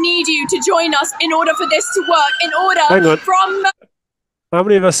 and we need you to join us in order for this to work. Hang on. How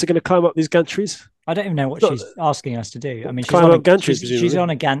many of us are going to climb up these gantries? I don't even know what she's asking us to do. I mean, she's on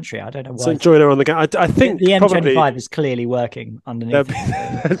a gantry. I don't know why. So join her on the gantry. I think the M25 is clearly working underneath.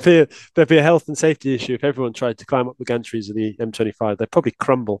 There'd be a health and safety issue if everyone tried to climb up the gantries of the M25. They'd probably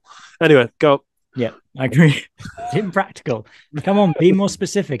crumble. Anyway, go on. Yeah, I agree. It's impractical. Come on, be more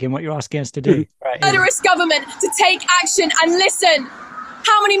specific in what you're asking us to do. Right, murderous government to take action and listen.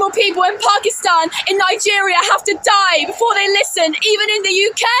 How many more people in Pakistan, in Nigeria have to die before they listen, even in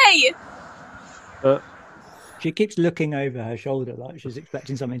the UK? She keeps looking over her shoulder like she's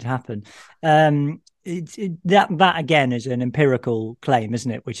expecting something to happen. That again is an empirical claim, isn't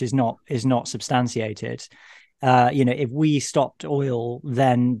it? Which is not substantiated. If we stopped oil,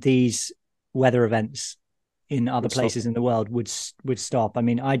 then these weather events in other places in the world would stop. I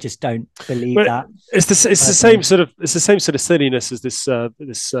mean, I just don't believe that. It's the same sort of silliness as this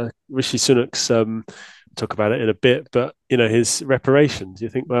Rishi Sunak's talk about it in a bit, but his reparations. You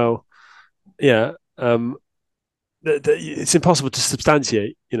think, well, yeah, it's impossible to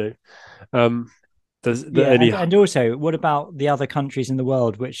substantiate. And also, what about the other countries in the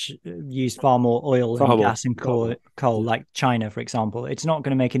world which use far more oil and gas and coal, like China, for example? It's not going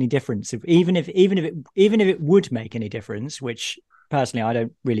to make any difference. Even if it would make any difference, which personally I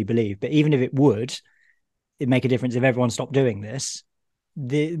don't really believe, but even if it would, it'd make a difference if everyone stopped doing this.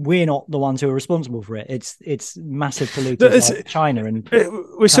 We're not the ones who are responsible for it. It's massive polluters like China, and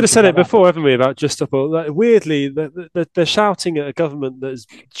we sort of said it before, haven't we? About just stop oil. Weirdly, they're shouting at a government that is,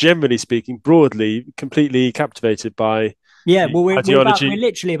 generally speaking, broadly completely captivated by we're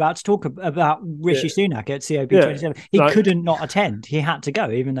literally about to talk about Rishi Sunak at COP27. He couldn't not attend. He had to go,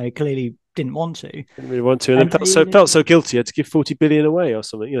 even though clearly didn't want to. Didn't really want to, and then felt so guilty. Had to give 40 billion away or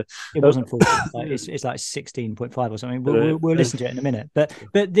something. It wasn't 40. It's like 16.5 or something. We'll listen to it in a minute. But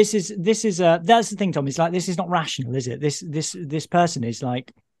this is that's the thing, Tom. It's like, this is not rational, is it? This person is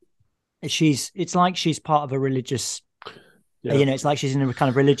like, it's like she's part of a religious. Yeah. It's like she's in a kind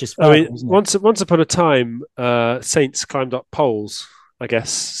of religious. Once upon a time, saints climbed up poles, I guess.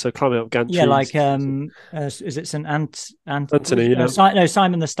 So climbing up gantries. Yeah, like is it St. Anthony? No,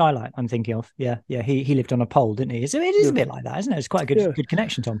 Simon the Stylite. I'm thinking of. Yeah. He lived on a pole, didn't he? It is a bit like that, isn't it? It's quite a good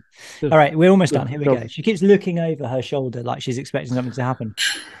connection, Tom. Yeah. All right, we're almost done. Here we go. She keeps looking over her shoulder like she's expecting something to happen.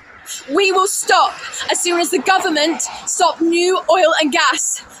 We will stop as soon as the government stop new oil and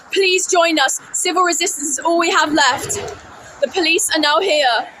gas. Please join us. Civil resistance is all we have left. The police are now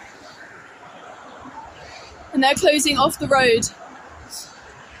here, and they're closing off the road.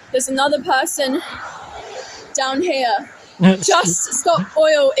 There's another person down here. Just stop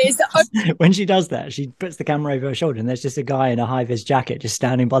oil is the when she does that, she puts the camera over her shoulder, and there's just a guy in a high-vis jacket just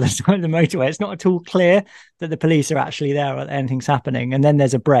standing by the side of the motorway. It's not at all clear that the police are actually there or that anything's happening. And then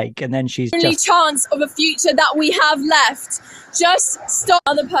there's a break, and then she's only chance of a future that we have left. Just stop.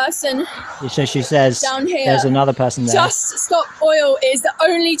 Another person. So she says down here. There's another person there. Just stop oil is the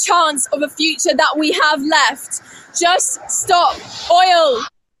only chance of a future that we have left. Just stop oil.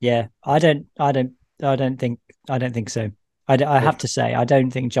 Yeah, I don't think so. I have to say, I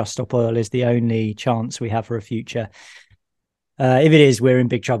don't think Just Stop Oil is the only chance we have for a future. If it is, we're in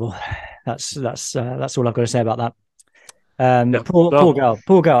big trouble. That's all I've got to say about that.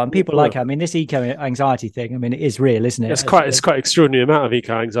 Poor girl, and people like her. I mean, this eco anxiety thing. I mean, it is real, isn't it? It's quite extraordinary amount of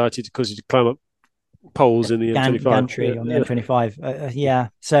eco anxiety because you climb up poles in the M25. Gantry on the M25. Yeah.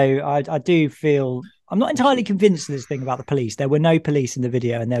 So I do feel. I'm not entirely convinced of this thing about the police. There were no police in the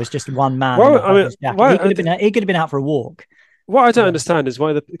video, and there was just one man. He could have been out for a walk. What I don't understand is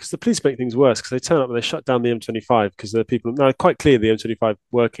because the police make things worse, because they turn up and they shut down the M25 because there are people now quite clear the M25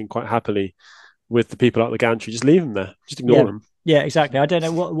 working quite happily with the people out the gantry. Just leave them there. Just ignore them. Yeah, exactly. I don't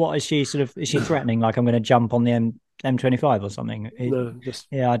know what is she sort of, is she threatening? Like, I'm going to jump on the M25 or something?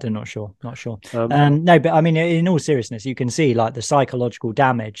 Not sure. No, but I mean, in all seriousness, you can see like the psychological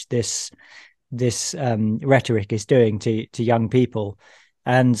damage this rhetoric is doing to young people,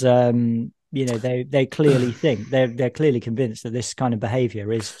 and they clearly think they're clearly convinced that this kind of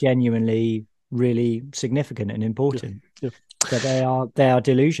behavior is genuinely really significant and important. But they are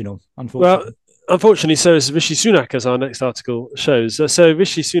delusional, unfortunately. Well, unfortunately, so is Rishi Sunak, as our next article shows. So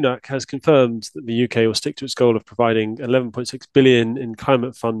Rishi Sunak has confirmed that the UK will stick to its goal of providing 11.6 billion in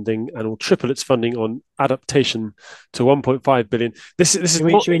climate funding and will triple its funding on adaptation to 1.5 billion.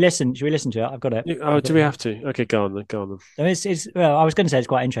 Should we listen to it? I've got it. Do we have to? Okay, go on then. I was going to say it's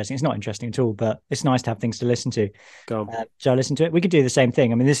quite interesting. It's not interesting at all, but it's nice to have things to listen to. Go on. Shall I listen to it? We could do the same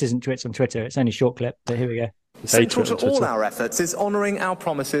thing. I mean, this isn't Twits on Twitter. It's only a short clip, but here we go. Central to all our efforts is honouring our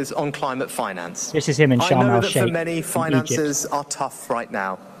promises on climate finance. This is him in Sharm el Sheikh. I know that for many, finances are tough right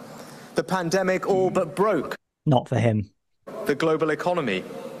now. The pandemic all but broke. Not for him. The global economy.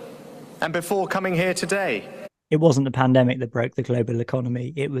 And before coming here today. It wasn't the pandemic that broke the global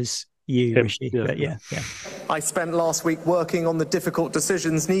economy. It was you, Rishi. Yeah. But yeah. I spent last week working on the difficult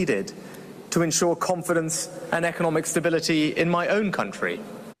decisions needed to ensure confidence and economic stability in my own country.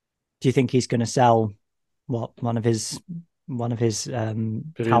 Do you think he's going to sell one of his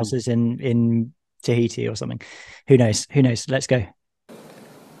houses in Tahiti or something? Who knows? Let's go.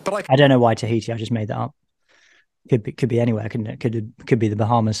 But I don't know why Tahiti. I just made that up. Could be anywhere, couldn't it? Could be the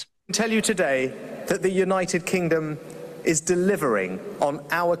Bahamas. I tell you today that the United Kingdom is delivering on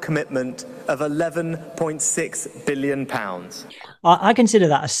our commitment of £11.6 billion. I consider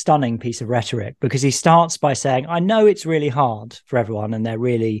that a stunning piece of rhetoric, because he starts by saying, I know it's really hard for everyone and they're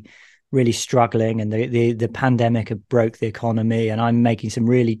really struggling, and the pandemic have broke the economy, and I'm making some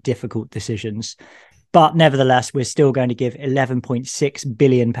really difficult decisions. But nevertheless, we're still going to give £11.6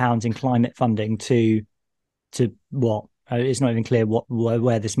 billion in climate funding to what? It's not even clear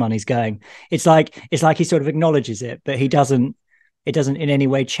where this money's going. It's like he sort of acknowledges it, but it doesn't in any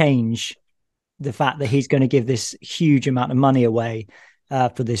way change the fact that he's going to give this huge amount of money away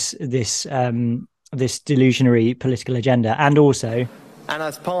for this delusionary political agenda. And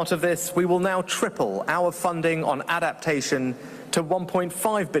as part of this, we will now triple our funding on adaptation to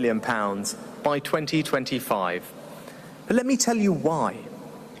 £1.5 billion by 2025. But let me tell you why.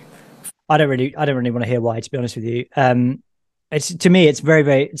 I don't really want to hear why, to be honest with you. To me, it's very,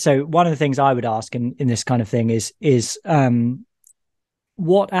 very. So one of the things I would ask in this kind of thing is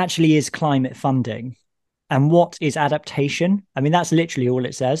what actually is climate funding, and what is adaptation? I mean, that's literally all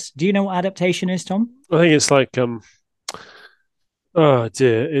it says. Do you know what adaptation is, Tom? I think it's like Oh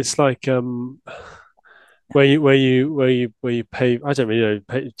dear, it's like where you pay. I don't really know.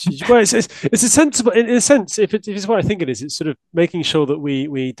 Well, it's a sensible in a sense. If it's what I think it is, it's sort of making sure that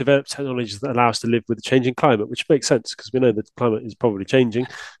we develop technologies that allow us to live with the changing climate, which makes sense because we know that the climate is probably changing.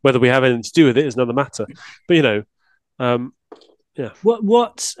 Whether we have anything to do with it is another matter. But um, yeah.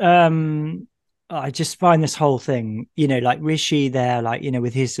 I just find this whole thing, like Rishi there, like,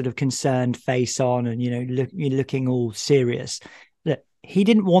 with his sort of concerned face on and, looking all serious. Look, he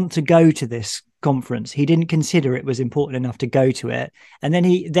didn't want to go to this conference. He didn't consider it was important enough to go to it. And then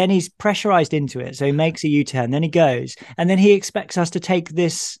he's pressurized into it. So he makes a U-turn, then he goes, and then he expects us to take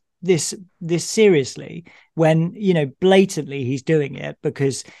this seriously when blatantly he's doing it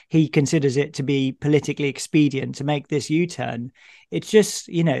because he considers it to be politically expedient to make this U-turn. It's just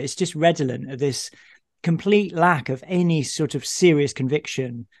it's just redolent of this complete lack of any sort of serious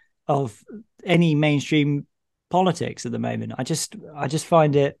conviction of any mainstream politics at the moment. I just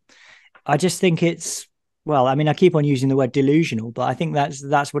find it, I just think it's, well, I mean, I keep on using the word delusional, but I think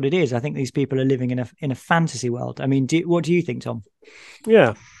that's what it is. I think these people are living in a fantasy world. I mean, what do you think, Tom?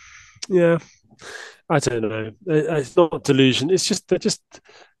 Yeah. I don't know. It's not delusion. It's just they're just.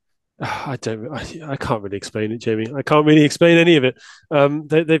 I can't really explain it, Jamie. I can't really explain any of it.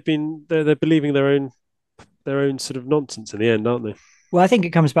 They're believing their own sort of nonsense in the end, aren't they? Well, I think it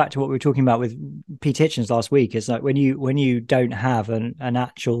comes back to what we were talking about with Pete Hitchens last week. It's like when you don't have an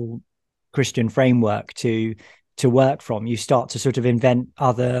actual Christian framework to work from, you start to sort of invent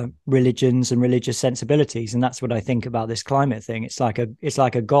other religions and religious sensibilities. And that's what I think about this climate thing. It's like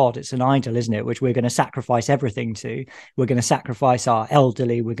a god, it's an idol, isn't it? Which we're going to sacrifice everything to. We're going to sacrifice our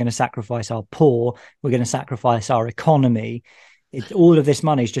elderly, we're going to sacrifice our poor, we're going to sacrifice our economy. All of this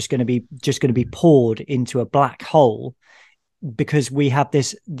money is just going to be poured into a black hole because we have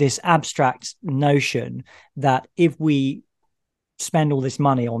this abstract notion that if we spend all this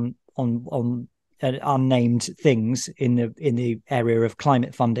money on unnamed things in the area of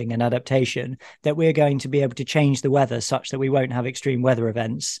climate funding and adaptation, that we're going to be able to change the weather such that we won't have extreme weather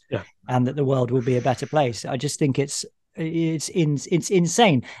events, and that the world will be a better place. I just think it's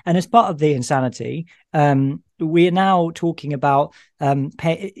insane. And as part of the insanity, we are now talking about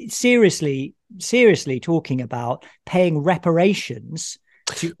seriously talking about paying reparations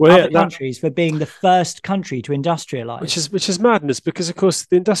to other countries for being the first country to industrialize, which is madness, because of course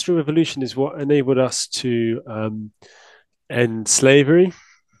the Industrial Revolution is what enabled us to end slavery,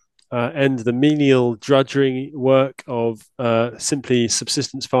 end the menial drudgery work of simply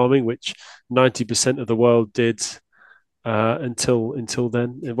subsistence farming, which 90% of the world did until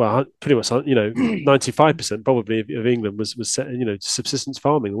then. Well, pretty much 95% probably of England was set, subsistence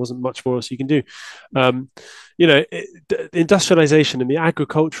farming. There wasn't much more else you can do. The industrialization and the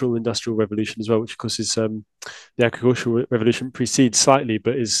agricultural industrial revolution as well, which of course is the agricultural revolution precedes slightly,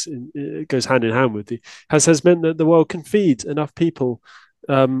 but it goes hand in hand with has meant that the world can feed enough people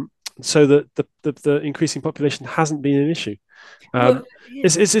so that the increasing population hasn't been an issue.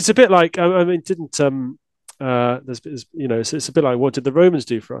 It's a bit like, I mean, didn't it's a bit like, what did the Romans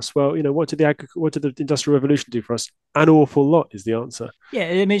do for us? Well, what did the Industrial Revolution do for us? An awful lot is the answer. Yeah,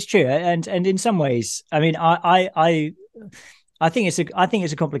 I mean, it's true, and in some ways, I mean, I think it's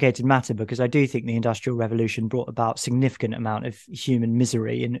a complicated matter, because I do think the Industrial Revolution brought about significant amount of human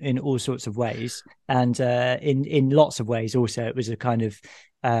misery in all sorts of ways, and in lots of ways also it was a kind of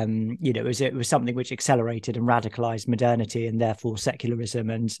it was something which accelerated and radicalized modernity, and therefore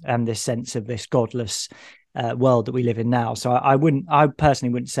secularism and this sense of this godless world that we live in now. So I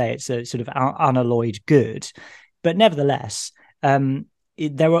personally wouldn't say it's a sort of unalloyed good, but nevertheless,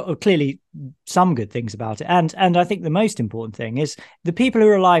 there are clearly some good things about it, and I think the most important thing is the people who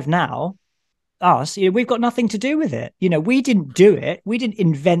are alive now, us, we've got nothing to do with it. We didn't do it. We didn't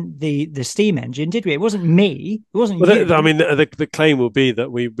invent the steam engine, did we? It wasn't me. It wasn't you. I mean, the claim will be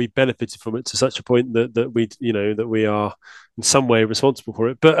that we benefited from it to such a point that we are in some way responsible for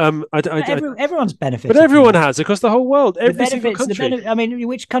it. But everyone's benefited. But everyone has across the whole world. Every single country. I mean,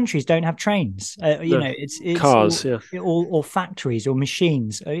 which countries don't have trains? It's cars, or factories or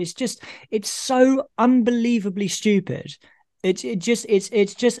machines. It's so unbelievably stupid. It's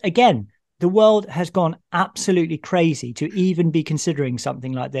just again, the world has gone absolutely crazy to even be considering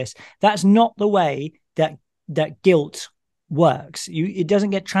something like this. That's not the way that guilt works. It doesn't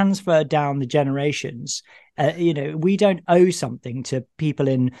get transferred down the generations. We don't owe something to people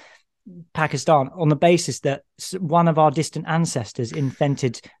in Pakistan on the basis that one of our distant ancestors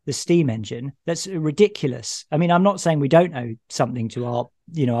invented the steam engine. That's ridiculous. I mean, I'm not saying we don't owe something to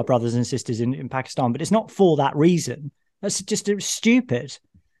our brothers and sisters in Pakistan, but it's not for that reason. That's just stupid.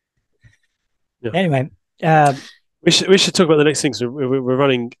 Yeah. Anyway, We should talk about the next things. We're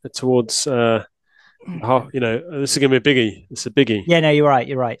running towards this is going to be a biggie. It's a biggie. Yeah, no, you're right.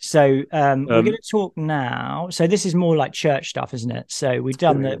 You're right. So we're going to talk now. So this is more like church stuff, isn't it? So we've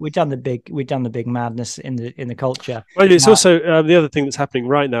done the big madness in the culture. Well, it's also the other thing that's happening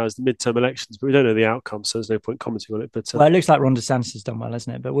right now is the midterm elections, but we don't know the outcome, so there's no point commenting on it. But well, it looks like Ron DeSantis has done well,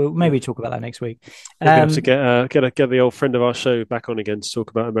 hasn't it? But we'll maybe talk about that next week. We're going to have to get the old friend of our show back on again to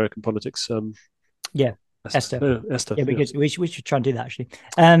talk about American politics. Yeah. Esther. Yeah, because we should try and do that actually.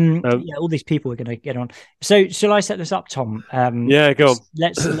 Yeah, all these people are going to get on. So shall I set this up, Tom? Yeah, go on.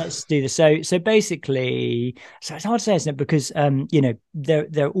 Let's do this. So basically, so it's hard to say, isn't it? Because there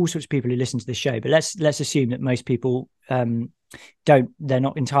are all sorts of people who listen to the show, but let's assume that most people they're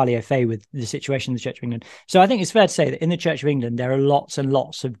not entirely au fait with the situation in the Church of England. So I think it's fair to say that in the Church of England there are lots and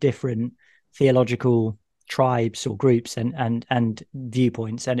lots of different theological tribes or groups and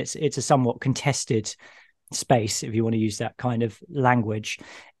viewpoints, and it's a somewhat contested space, if you want to use that kind of language,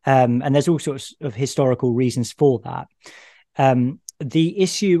 and there's all sorts of historical reasons for that. The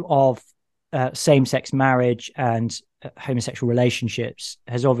issue of same-sex marriage and homosexual relationships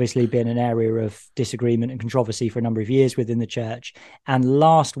has obviously been an area of disagreement and controversy for a number of years within the church. And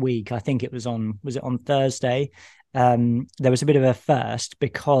last week, I think was it on Thursday, there was a bit of a first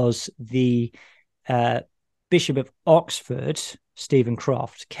because the Bishop of Oxford, Stephen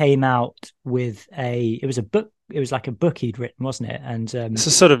Croft, came out with it was a book. It was like a book he'd written, wasn't it? And it's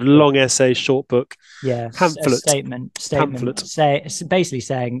a sort of long essay, short book. Yeah, pamphlet. Statement. Basically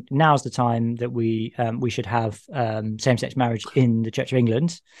saying now's the time that we should have same-sex marriage in the Church of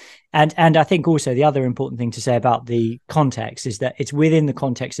England. And I think also the other important thing to say about the context is that it's within the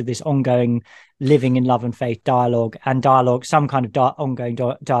context of this ongoing living in love and faith dialogue, some kind of ongoing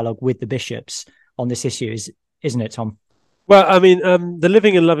dialogue with the bishops on this issue, isn't it, Tom? Well, I mean, the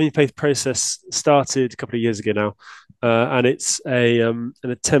Living and Loving Faith process started a couple of years ago now, and it's an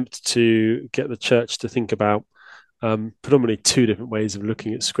attempt to get the church to think about predominantly two different ways of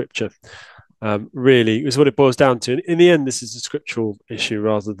looking at Scripture. Really, is what it boils down to. In the end, this is a scriptural issue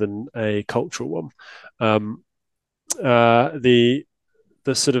rather than a cultural one. The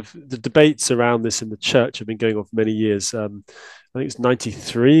sort of the debates around this in the church have been going on for many years. I think it's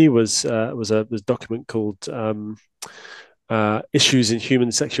 93 was a document called Issues in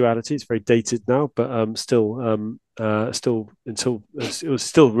Human Sexuality. It's very dated now, but still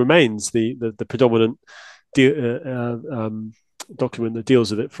remains the predominant document that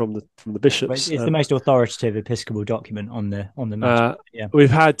deals with it from the bishops. It's the most authoritative episcopal document on the matter. Yeah. We've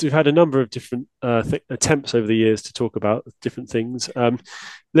had a number of different attempts over the years to talk about different things.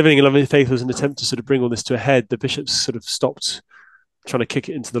 Living in Loving Faith was an attempt to sort of bring all this to a head. The bishops sort of stopped trying to kick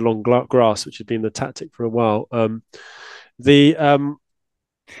it into the long grass, which had been the tactic for a while. I say that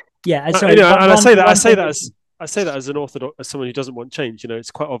as an Orthodox, as someone who doesn't want change. It's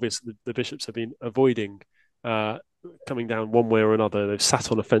quite obvious that the bishops have been avoiding coming down one way or another. They've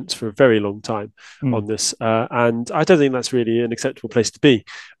sat on a fence for a very long time on this, and I don't think that's really an acceptable place to be,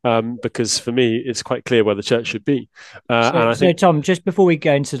 because for me it's quite clear where the church should be. I think, Tom, just before we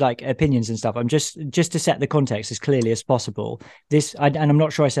go into like opinions and stuff, I'm just to set the context as clearly as possible. And I'm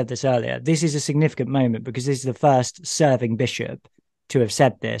not sure I said this earlier, this is a significant moment because this is the first serving bishop to have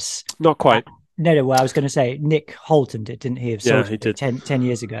said this. Not quite. No, well, I was going to say Nick Holton did, didn't he? Yeah, he did 10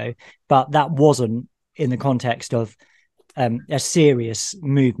 years ago, but that wasn't in the context of a serious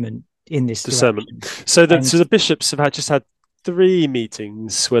movement in this discernment. So the bishops have just had 3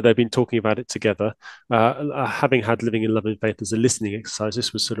 meetings where they've been talking about it together, having had Living in Loving Faith as a listening exercise.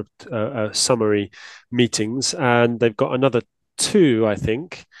 This was sort of summary meetings, and they've got another 2, I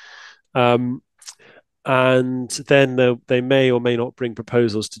think. And then they may or may not bring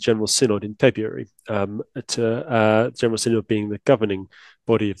proposals to General Synod in February, to General Synod being the governing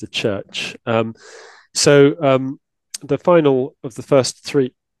body of the church. The final of the first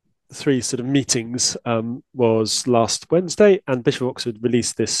three sort of meetings was last Wednesday, and Bishop of Oxford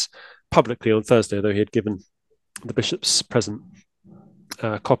released this publicly on Thursday, although he had given the bishops present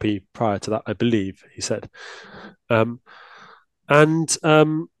copy prior to that, I believe, he said.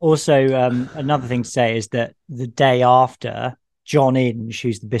 Also, another thing to say is that the day after, John Inge,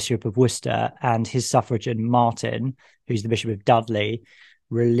 who's the Bishop of Worcester, and his suffragan Martin, who's the Bishop of Dudley,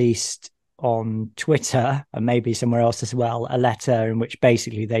 released on Twitter and maybe somewhere else as well a letter in which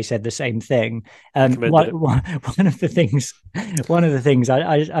basically they said the same thing. One of the things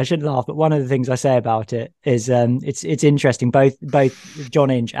I shouldn't laugh, but one of the things I say about it is it's interesting. Both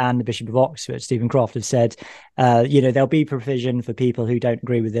John Inge and the Bishop of Oxford, Stephen Croft, have said there'll be provision for people who don't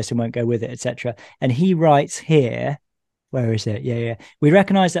agree with this and won't go with it, etc. And he writes here Where is it? Yeah. We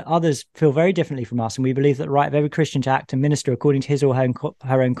recognize that others feel very differently from us, and we believe that the right of every Christian to act and minister according to his or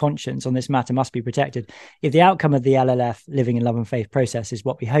her own conscience on this matter must be protected. If the outcome of the LLF living in love and faith process is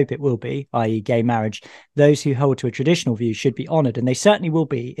what we hope it will be, i.e. gay marriage, those who hold to a traditional view should be honoured, and they certainly will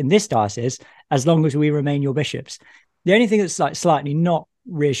be in this diocese as long as we remain your bishops. The only thing that's like slightly not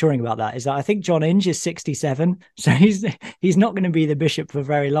reassuring about that is that I think John Inge is 67, so he's not going to be the bishop for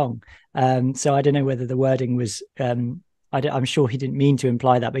very long. So I don't know whether the wording was I'm sure he didn't mean to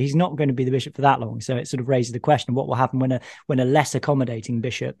imply that, but he's not going to be the bishop for that long. So it sort of raises the question of what will happen when a less accommodating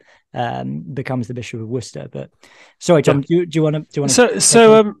bishop becomes the Bishop of Worcester. But sorry, Tom, do you want to?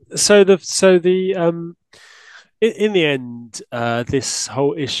 In the end, this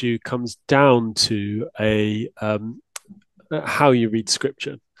whole issue comes down to how you read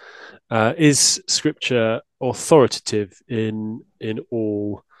Scripture. Is Scripture authoritative in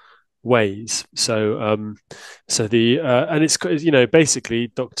all ways? And it's basically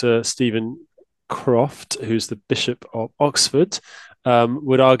Dr. Stephen Croft, who's the Bishop of Oxford,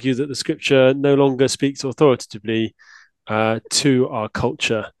 would argue that the Scripture no longer speaks authoritatively to our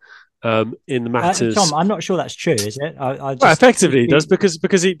culture in the matters. Tom, I'm not sure that's true, is it? Effectively, he does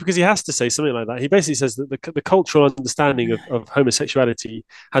because he has to say something like that. He basically says that the cultural understanding of homosexuality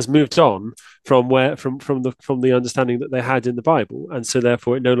has moved on from the understanding that they had in the Bible, and so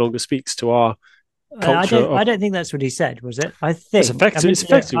therefore it no longer speaks to our culture. I don't think that's what he said, was it? I think it's effectively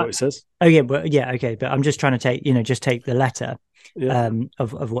what he says. Oh yeah, but okay. But I'm just trying to take the letter.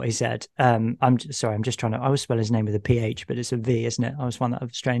 Of what he said. I'm just trying to. I always spell his name with a PH, but it's a V, isn't it? I always find that a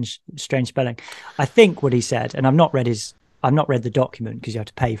strange spelling. I think what he said, and I've not read the document because you have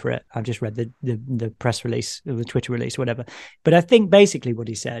to pay for it. I've just read the press release, or the Twitter release, or whatever. But I think basically what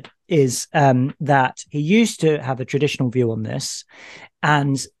he said is that he used to have a traditional view on this,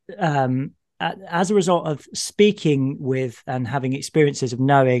 and as a result of speaking with and having experiences of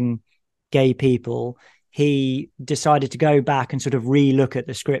knowing gay people, he decided to go back and sort of re-look at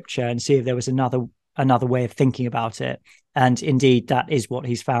the Scripture and see if there was another way of thinking about it. And indeed, that is what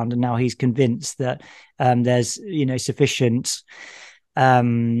he's found. And now he's convinced that there's, sufficient,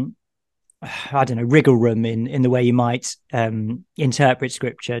 wriggle room in the way you might interpret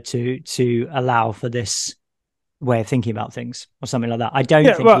Scripture to allow for this way of thinking about things or something like that. I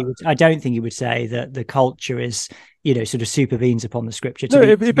don't think he would say that the culture is, sort of supervenes upon the Scripture.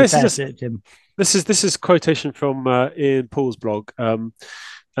 This is quotation from Ian Paul's blog,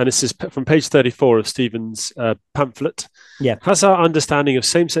 and this is from page 34 of Stephen's pamphlet. Yeah. Has our understanding of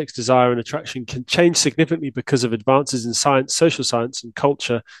same-sex desire and attraction can change significantly because of advances in science, social science, and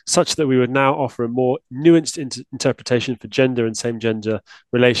culture, such that we would now offer a more nuanced interpretation for gender and same-gender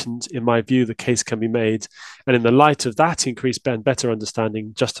relations? In my view, the case can be made, and in the light of that increased and better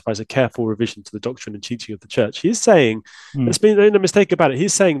understanding justifies a careful revision to the doctrine and teaching of the Church. He's saying, there's been no mistake about it,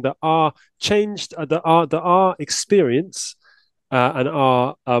 he's saying that our experience and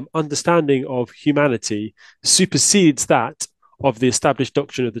our understanding of humanity supersedes that of the established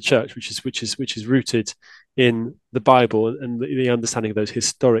doctrine of the Church, which is rooted in the Bible and the understanding of those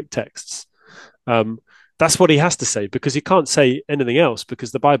historic texts. That's what he has to say, because he can't say anything else,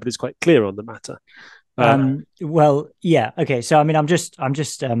 because the Bible is quite clear on the matter. Well, yeah, okay. So I mean, I'm just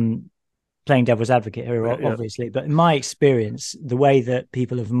playing devil's advocate here, obviously, but in my experience, the way that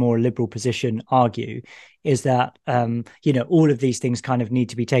people of a more liberal position argue is that all of these things kind of need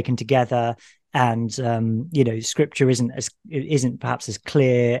to be taken together, and Scripture isn't perhaps as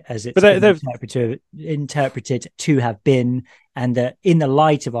clear as it's interpreted to have been, and that in the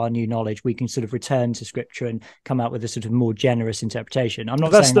light of our new knowledge, we can sort of return to Scripture and come out with a sort of more generous interpretation. I'm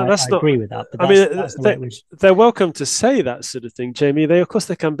not saying I agree with that, but they're welcome to say that sort of thing, Jamie. Of course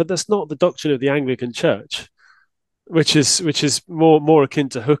they can, but that's not the doctrine of the Anglican Church, which is more akin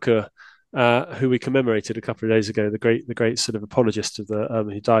to Hooker, who we commemorated a couple of days ago, the great sort of apologist of the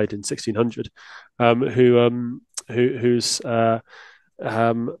who died in 1600, who's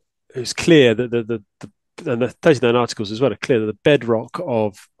clear that and the 39 articles as well are clear that the bedrock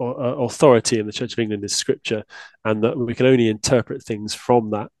of authority in the Church of England is Scripture, and that we can only interpret things from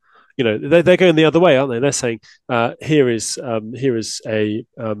that. They're going the other way, aren't they? They're saying here is a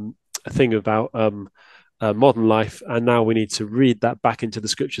thing about modern life, and now we need to read that back into the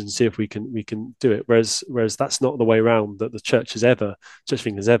Scriptures and see if we can do it. Whereas that's not the way around that the Church of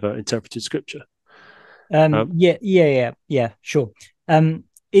England has ever interpreted Scripture. Sure.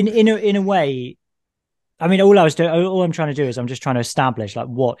 In a way, I mean, all I'm trying to do is I'm just trying to establish like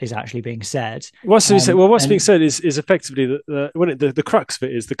what is actually being said. What's being said is effectively that the crux of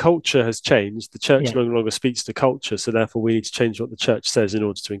it is the culture has changed. The church no longer speaks to culture, so therefore we need to change what the church says in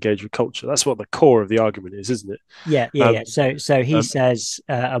order to engage with culture. That's what the core of the argument is, isn't it? Yeah. So he says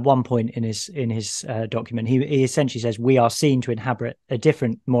at one point in his document, he essentially says we are seen to inhabit a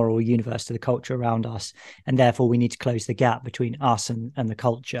different moral universe to the culture around us, and therefore we need to close the gap between us and the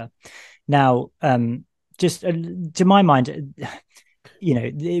culture. Now, just to my mind, you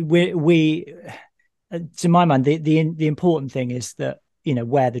know, to my mind, the important thing is that, you know,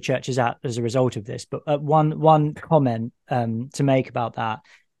 where the church is at as a result of this. But one comment to make about that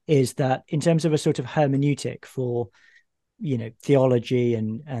is that in terms of a sort of hermeneutic for, you know, theology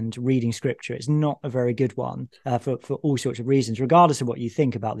and reading scripture, it's not a very good one for all sorts of reasons. Regardless of what you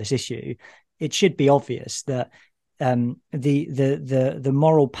think about this issue, it should be obvious that the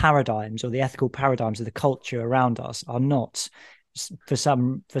moral paradigms or the ethical paradigms of the culture around us are not, for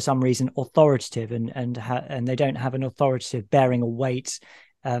some reason, authoritative, and they don't have an authoritative bearing or weight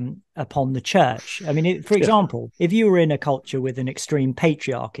upon the church. I mean, for example, if you were in a culture with an extreme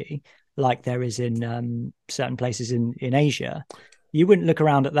patriarchy, like there is in certain places in Asia, you wouldn't look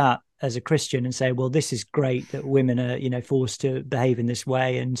around at that as a Christian and say, well, this is great that women are, you know, forced to behave in this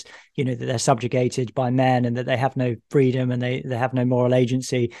way, and, you know, that they're subjugated by men, and that they have no freedom, and they have no moral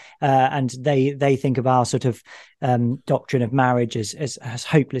agency, and they think of our sort of doctrine of marriage as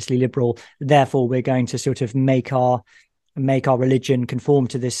hopelessly liberal. Therefore, we're going to sort of make our religion conform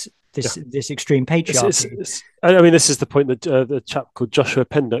to this extreme patriarchy. I mean, this is the point that the chap called Joshua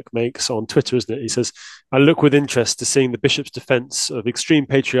Penduk makes on Twitter, isn't it? He says, I look with interest to seeing the bishop's defense of extreme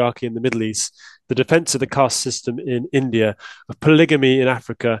patriarchy in the Middle East, the defense of the caste system in India, of polygamy in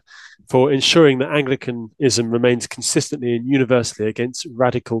Africa, for ensuring that Anglicanism remains consistently and universally against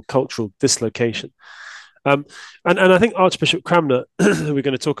radical cultural dislocation. And I think Archbishop Cranmer, who we're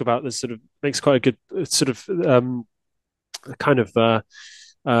going to talk about, this sort of makes quite a good sort of kind of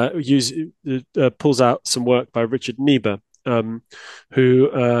pulls out some work by Richard Niebuhr,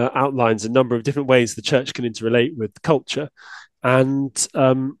 who outlines a number of different ways the church can interrelate with culture, and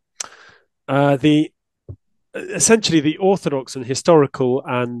essentially the orthodox and historical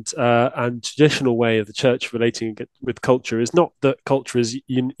and traditional way of the church relating with culture is not that culture is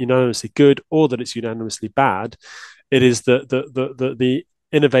unanimously good or that it's unanimously bad. It is that the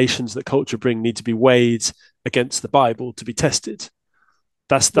innovations that culture bring need to be weighed against the Bible to be tested.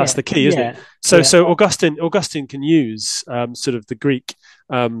 That's the key, isn't it? So Augustine can use sort of the Greek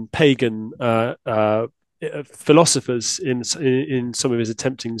pagan philosophers in some of his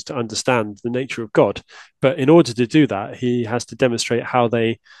attemptings to understand the nature of God, but in order to do that, he has to demonstrates how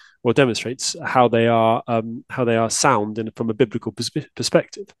they are sound from a biblical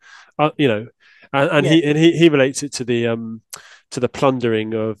perspective. You know, he relates it to the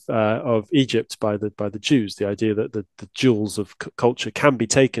plundering of Egypt by the Jews. The idea that the jewels of culture can be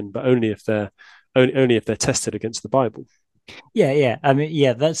taken, but only if they're tested against the Bible. Yeah. I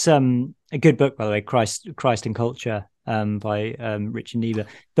mean, that's a good book, by the way, Christ and Culture, by Richard Niebuhr.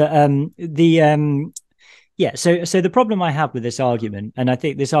 But so the problem I have with this argument, and I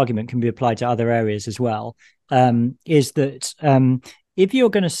think this argument can be applied to other areas as well, is that if you're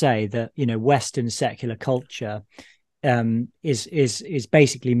going to say that, you know, Western secular culture is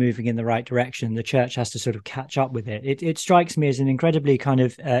basically moving in the right direction, the church has to sort of catch up with it. It strikes me as an incredibly kind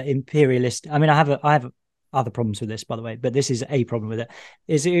of imperialist. I mean, I have other problems with this, by the way, but this is a problem with it.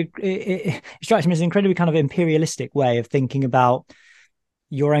 It strikes me as an incredibly kind of imperialistic way of thinking about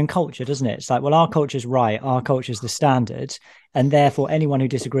your own culture, doesn't it? It's like, well, our culture's right, our culture's the standard, and therefore anyone who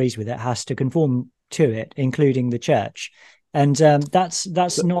disagrees with it has to conform to it, including the church. And that's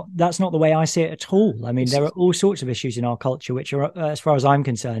not the way I see it at all. I mean, there are all sorts of issues in our culture which are, as far as I'm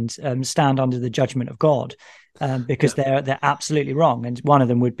concerned, stand under the judgment of God, because they're absolutely wrong. And one of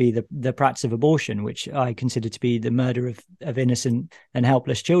them would be the practice of abortion, which I consider to be the murder of innocent and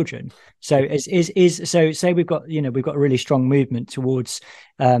helpless children. So so say we've got a really strong movement towards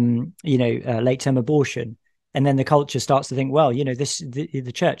late term abortion. And then the culture starts to think, well, you know,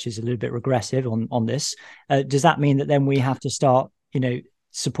 the church is a little bit regressive on this. Does that mean that then we have to start, you know,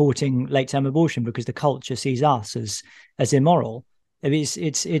 supporting late-term abortion because the culture sees us as immoral? I mean,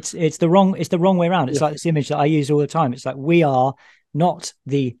 it's the wrong way around. It's like this image that I use all the time. It's like we are not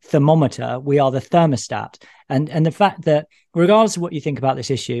the thermometer, we are the thermostat. And the fact that, regardless of what you think about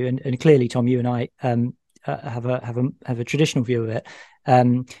this issue, and clearly, Tom, you and I have a traditional view of it.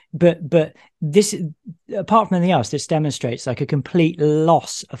 But this, apart from anything else, this demonstrates like a complete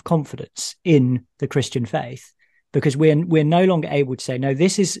loss of confidence in the Christian faith, because we're no longer able to say, no,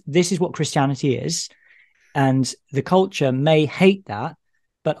 this is what Christianity is. and the culture may hate that.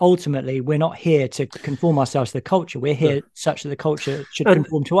 But ultimately, we're not here to conform ourselves to the culture. We're here such that the culture should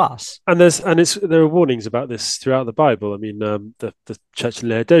conform to us. And there are warnings about this throughout the Bible. I mean, the church in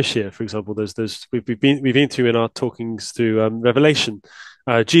Laodicea, for example, we've been through in our talkings through Revelation.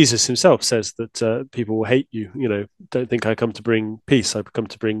 Jesus himself says that people will hate you. You know, don't think I come to bring peace. I've come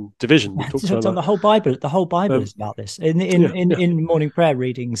to bring division. The whole Bible is about this. In morning prayer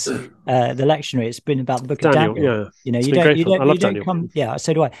readings, the lectionary, it's been about the book of Daniel. Yeah. You know, you don't come. Yeah,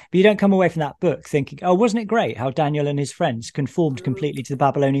 so do I. But you don't come away from that book thinking, oh, wasn't it great how Daniel and his friends conformed completely to the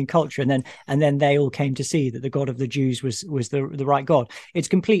Babylonian culture, and then they all came to see that the God of the Jews was the right God. It's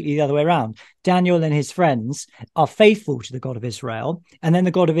completely the other way around. Daniel and his friends are faithful to the God of Israel, and then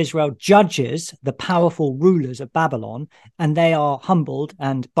the God of Israel judges the powerful rulers of Babylon, and they are humbled,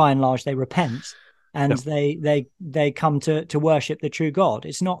 and by and large they repent, and they come to worship the true God.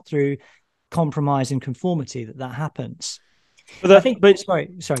 It's not through compromise and conformity that happens. Sorry,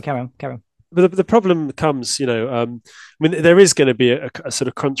 carry on. But the problem comes, you know, I mean, there is going to be a sort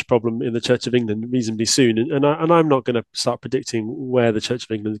of crunch problem in the Church of England reasonably soon, and I'm not going to start predicting where the Church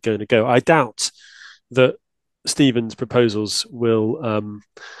of England is going to go. I doubt that Stephen's proposals will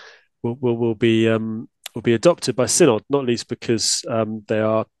be adopted by Synod, not least because they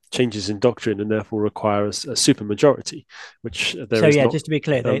are changes in doctrine and therefore require a supermajority, which there is not. Just to be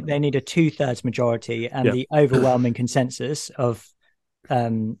clear, they need a 2/3 majority, and the overwhelming consensus of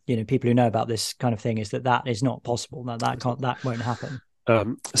people who know about this kind of thing is that is not possible. That won't happen.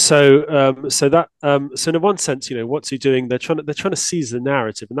 So in one sense, you know, what's he doing? They're trying to seize the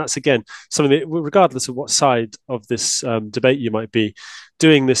narrative, and that's again something that, regardless of what side of this debate you might be,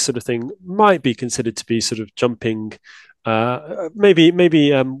 doing this sort of thing might be considered to be sort of jumping. Maybe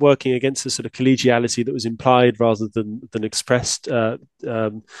working against the sort of collegiality that was implied rather than expressed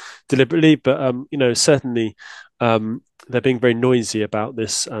deliberately, but you know, certainly they're being very noisy about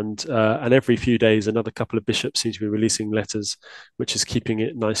this, and every few days another couple of bishops seem to be releasing letters, which is keeping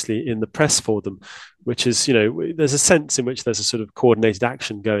it nicely in the press for them. Which is, you know, there's a sense in which there's a sort of coordinated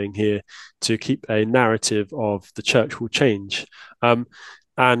action going here to keep a narrative of the church will change,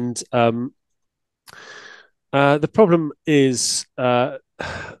 the problem is,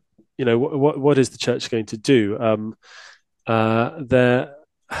 you know, what is the church going to do?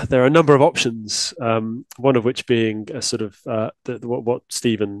 There are a number of options, one of which being a sort of what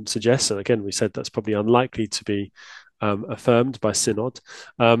Stephen suggests, and again we said that's probably unlikely to be affirmed by Synod.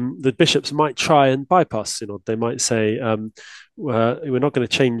 The bishops might try and bypass Synod. They might say, we're not going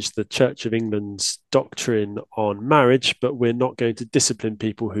to change the Church of England's doctrine on marriage, but we're not going to discipline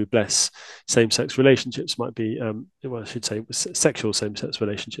people who bless same-sex relationships. Might be, I should say, sexual same-sex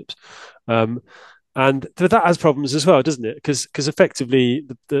relationships. And that has problems as well, doesn't it? Because effectively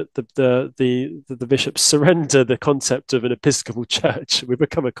the bishops surrender the concept of an Episcopal church. We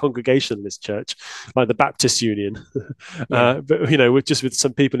become a Congregationalist church, like the Baptist Union, but you know, with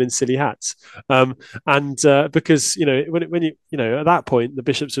some people in silly hats. Because you know, when you know, at that point, the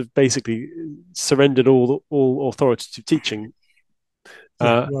bishops have basically surrendered all authoritative teaching.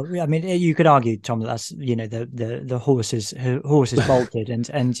 Well, I mean, you could argue, Tom, that that's, you know, the horse is bolted,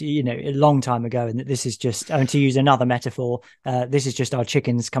 and you know, a long time ago, and that this is just, to use another metaphor, this is just our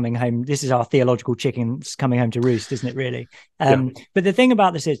chickens coming home. This is our theological chickens coming home to roost, isn't it? Really. But the thing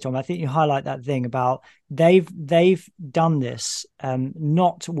about this is, Tom, I think you highlight that thing about they've done this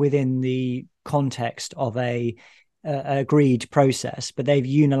not within the context of a agreed process, but they've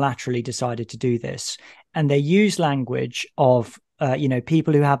unilaterally decided to do this, and they use language of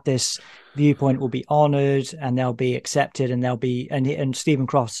people who have this viewpoint will be honoured and they'll be accepted, and they'll be, and Stephen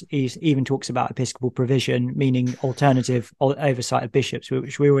Crofts even talks about episcopal provision, meaning alternative oversight of bishops,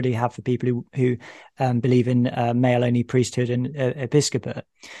 which we already have for people who believe in male-only priesthood and episcopate.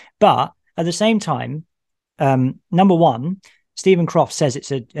 But at the same time, number one, Stephen Crofts says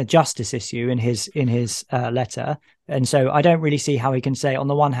it's a justice issue in his letter, and so I don't really see how he can say, on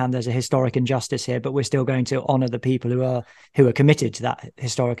the one hand, there's a historic injustice here, but we're still going to honour the people who are committed to that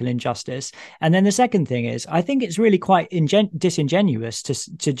historical injustice. And then the second thing is, I think it's really quite disingenuous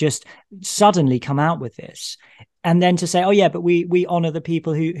to just suddenly come out with this, and then to say, oh yeah, but we honour the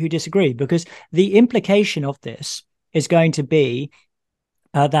people who disagree, because the implication of this is going to be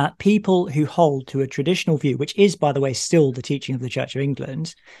that people who hold to a traditional view, which is, by the way, still the teaching of the Church of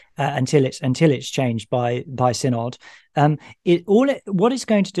England until it's changed by Synod, what it's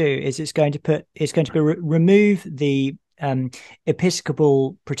going to do is it's going to remove the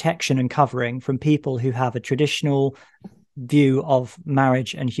episcopal protection and covering from people who have a traditional view of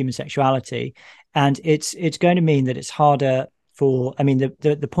marriage and human sexuality, and it's going to mean that it's harder I mean,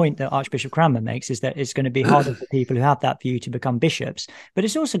 the point that Archbishop Cranmer makes is that it's going to be harder for people who have that view to become bishops, but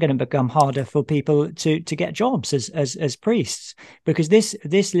it's also going to become harder for people to get jobs as priests, because this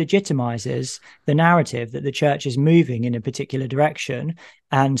legitimizes the narrative that the church is moving in a particular direction,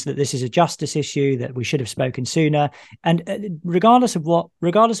 and that this is a justice issue, that we should have spoken sooner. And regardless of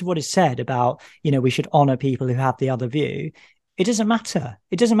what is said about, we should honor people who have the other view, it doesn't matter.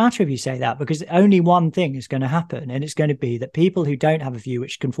 It doesn't matter if you say that, because only one thing is going to happen, and it's going to be that people who don't have a view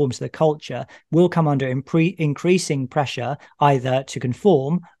which conforms to the culture will come under increasing pressure either to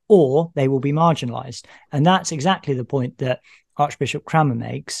conform, or they will be marginalized. And that's exactly the point that Archbishop Cranmer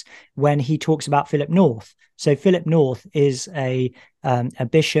makes when he talks about Philip North. So Philip North is a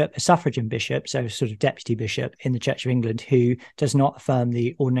bishop, a suffragan bishop, so sort of deputy bishop in the Church of England, who does not affirm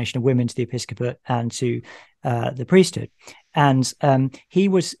the ordination of women to the episcopate and to the priesthood. And he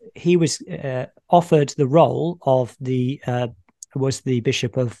was offered the role of was the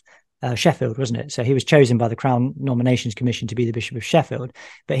Bishop of Sheffield, wasn't it? So he was chosen by the Crown Nominations Commission to be the Bishop of Sheffield,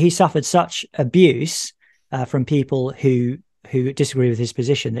 but he suffered such abuse from people who disagree with his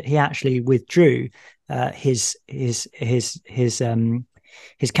position that he actually withdrew his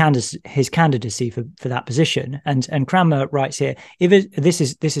candidacy for that position. And Cranmer writes here, this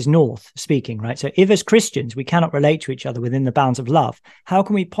is North speaking, right? So if as Christians we cannot relate to each other within the bounds of love, how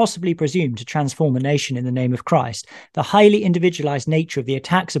can we possibly presume to transform a nation in the name of Christ? The highly individualized nature of the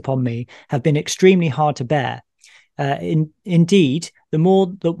attacks upon me have been extremely hard to bear. Indeed, the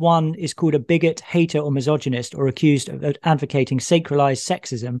more that one is called a bigot, hater, or misogynist, or accused of advocating sacralized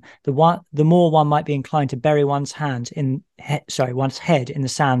sexism, the more one might be inclined to bury one's head in the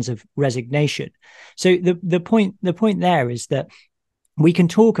sands of resignation. So the point there is that we can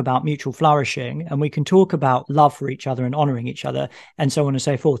talk about mutual flourishing, and we can talk about love for each other and honoring each other, and so on and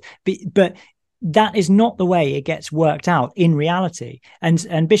so forth. But that is not the way it gets worked out in reality. And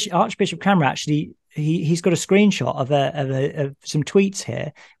Archbishop Cranmer actually, he's got a screenshot of some tweets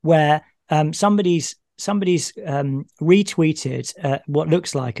here where somebody's retweeted what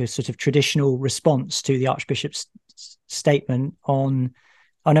looks like a sort of traditional response to the Archbishop's statement on.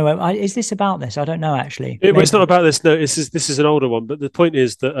 Oh no, is this about this? I don't know actually. It's not about this. No, this is an older one. But the point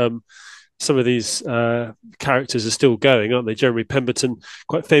is that some of these characters are still going, aren't they? Jeremy Pemberton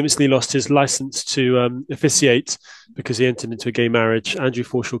quite famously lost his license to officiate because he entered into a gay marriage. Andrew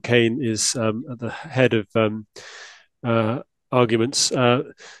Forshaw Kane is at the head of arguments.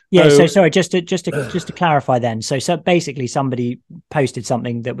 So sorry, just to clarify then. So basically somebody posted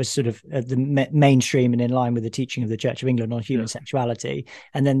something that was sort of the mainstream and in line with the teaching of the Church of England on human sexuality.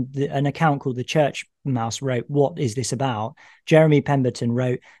 And then an account called the Church Mouse wrote, "What is this about?" Jeremy Pemberton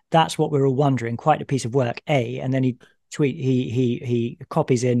wrote, "That's what we're all wondering. Quite a piece of work, eh?" And then he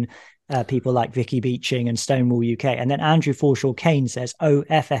copies in people like Vicky Beeching and Stonewall UK. And then Andrew Forshaw Kane says, "Oh,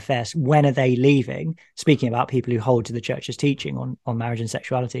 FFS, when are they leaving?" Speaking about people who hold to the church's teaching on marriage and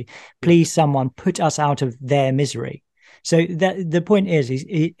sexuality. "Please, someone put us out of their misery." So the point is,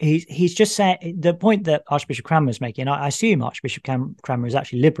 he's just saying the point that Archbishop Cranmer is making. I assume Archbishop Cranmer is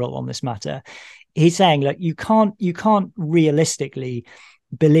actually liberal on this matter. He's saying, look, you can't realistically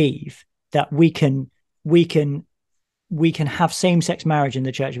believe that we can have same-sex marriage in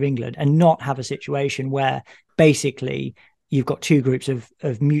the Church of England and not have a situation where basically you've got two groups of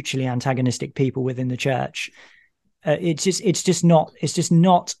mutually antagonistic people within the church. It's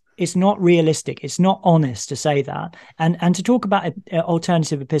not realistic. It's not honest to say that. And to talk about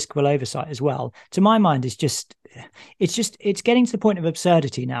alternative episcopal oversight as well, to my mind, it's getting to the point of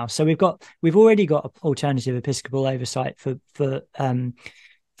absurdity now. So we've already got alternative episcopal oversight for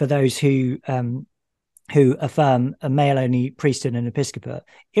those who affirm a male-only priesthood and episcopate.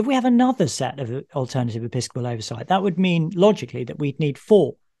 If we have another set of alternative episcopal oversight, that would mean logically that we'd need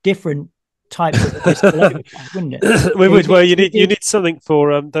 4 different types of episcopal oversight, wouldn't it? Well, you need something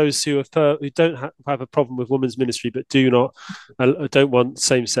for those who don't have a problem with women's ministry but don't want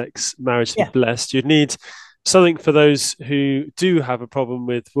same-sex marriage to be blessed. You'd need something for those who do have a problem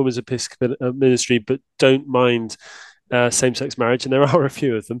with women's episcopal ministry but don't mind same-sex marriage, and there are a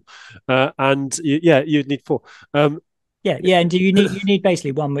few of them, you'd need 4. And do you need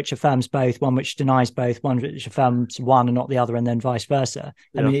basically one which affirms both, one which denies both, one which affirms one and not the other, and then vice versa.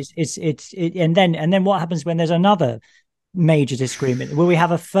 I mean, and then what happens when there's another major disagreement? Will we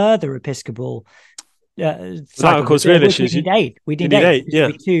have a further episcopal? Of course, real issues. We need 8. Yeah,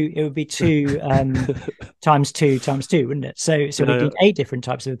 it would be 2 times 2 times 2, wouldn't it? So we need 8 different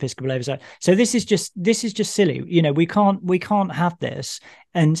types of episcopal oversight. So this is just silly. We can't have this.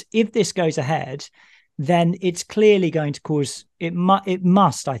 And if this goes ahead, then it's clearly going to cause it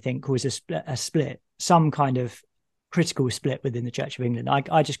must, I think, cause a split, some kind of critical split within the Church of England.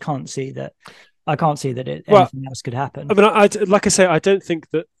 I just can't see that. I can't see that anything else could happen. I mean, like I say, I don't think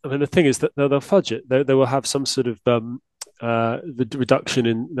that. I mean, the thing is that they'll fudge it. They will have some sort of the reduction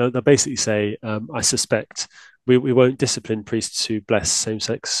in. They'll basically say, I suspect we won't discipline priests who bless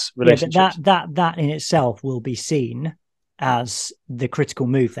same-sex relationships. But that in itself will be seen as the critical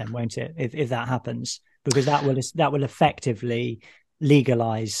move, then, won't it? If that happens, because that will effectively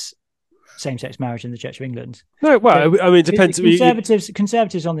legalise same-sex marriage in the Church of England. No, well, I mean, it depends.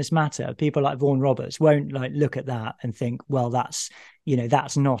 Conservatives on this matter, people like Vaughan Roberts, won't look at that and think, well, that's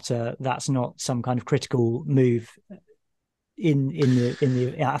not some kind of critical move in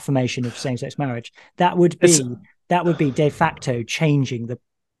the affirmation of same-sex marriage. That would be de facto changing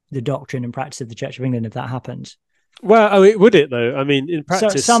the doctrine and practice of the Church of England if that happened. Well, I mean, would it though? I mean, in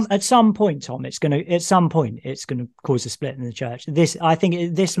practice, so at some point, Tom, it's going to cause a split in the church. I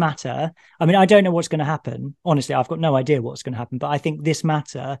think this matter. I mean, I don't know what's going to happen. Honestly, I've got no idea what's going to happen. But I think this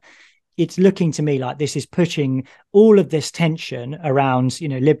matter, it's looking to me like this is pushing all of this tension around,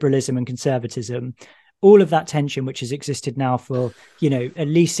 liberalism and conservatism, all of that tension which has existed now for at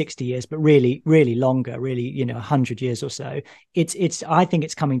least 60 years, but really, really longer, really 100 years or so. I think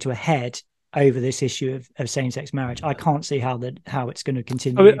it's coming to a head over this issue of same-sex marriage. I can't see how it's going to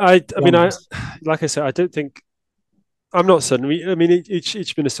continue. I mean, like I said, I don't think. I'm not certain. I mean,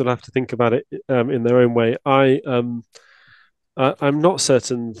 each minister will have to think about it in their own way. I'm not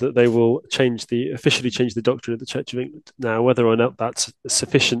certain that they will officially change the doctrine of the Church of England. Now, whether or not that's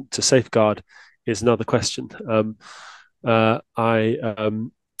sufficient to safeguard is another question. But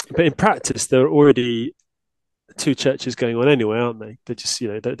in practice, there are already two churches going on anyway, aren't they? They're just,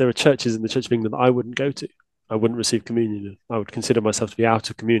 there are churches in the Church of England that I wouldn't go to. I wouldn't receive communion. I would consider myself to be out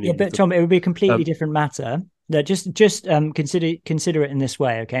of communion. Yeah, but Tom, it would be a completely different matter. That just consider it in this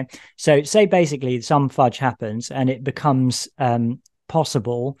way, okay? So say basically some fudge happens and it becomes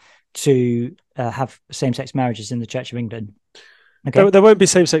possible to have same-sex marriages in the Church of England. Okay, there won't be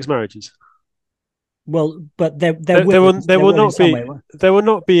same-sex marriages. Well, but there will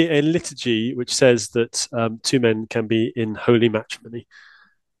not be a liturgy which says that two men can be in holy matrimony,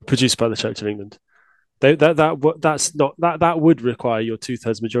 produced by the Church of England. That would require your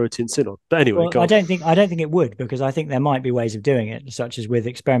 2/3 majority in synod. But anyway, I don't think it would, because I think there might be ways of doing it, such as with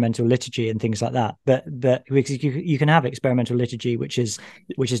experimental liturgy and things like that. But you can have experimental liturgy which is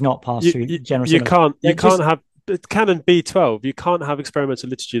not passed through general synod. You can't have Canon B12. You can't have experimental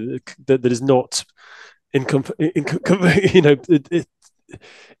liturgy that is not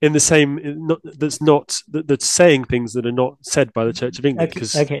in the same, that's saying things that are not said by the Church of England.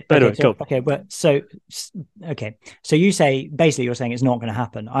 So you say, basically you're saying it's not going to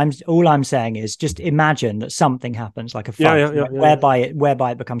happen. I'm saying is just imagine that something happens, like a fight,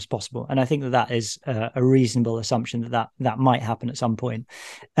 whereby it becomes possible, and I think that is a reasonable assumption that might happen at some point.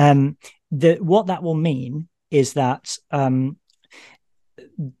 What that will mean is that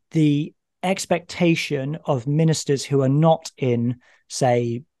the expectation of ministers who are not in,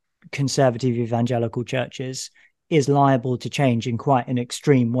 say, conservative evangelical churches is liable to change in quite an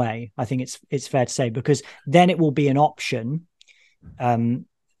extreme way. I think it's fair to say, because then it will be an option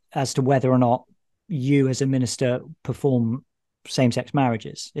as to whether or not you as a minister perform same-sex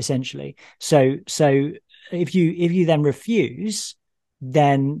marriages, essentially. So if you then refuse,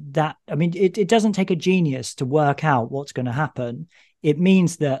 then it doesn't take a genius to work out what's going to happen. It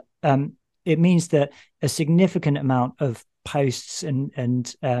means that a significant amount of posts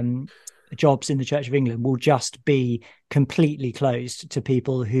and jobs in the Church of England will just be completely closed to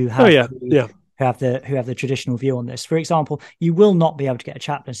people who have who have the traditional view on this. For example, you will not be able to get a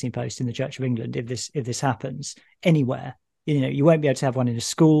chaplaincy post in the Church of England if this happens anywhere. You won't be able to have one in a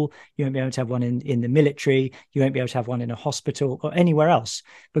school. You won't be able to have one in the military. You won't be able to have one in a hospital or anywhere else,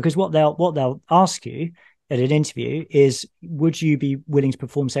 because what they'll ask you at an interview is, would you be willing to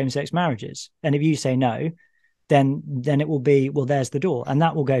perform same-sex marriages? And if you say no, then it will be, well, there's the door. And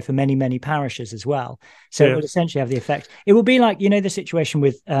that will go for many, many parishes as well. So it will essentially have the effect. It will be like, the situation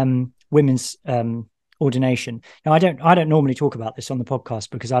with women's ordination. Now, I don't normally talk about this on the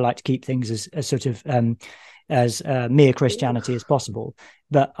podcast, because I like to keep things as sort of as mere Christianity as possible.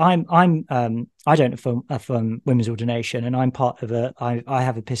 But I don't affirm women's ordination, and I'm part of I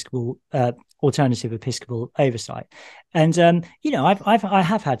have Episcopal alternative Episcopal oversight, and I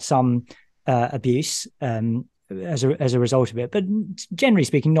have had some abuse as a result of it, but generally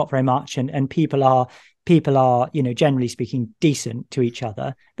speaking, not very much, and people are generally speaking decent to each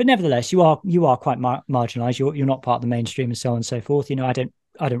other, but nevertheless you are quite marginalized. You're not part of the mainstream and so on and so forth. I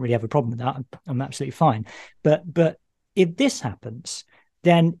don't really have a problem with that. I'm absolutely fine. But if this happens,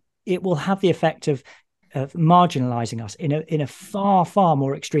 then it will have the effect of marginalizing us in a far, far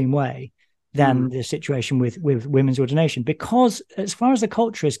more extreme way than the situation with women's ordination. Because as far as the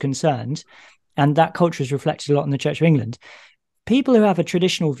culture is concerned, and that culture is reflected a lot in the Church of England, people who have a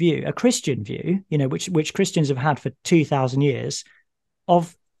traditional view, a Christian view, which Christians have had for 2,000 years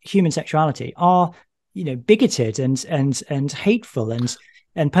of human sexuality, are, bigoted and hateful and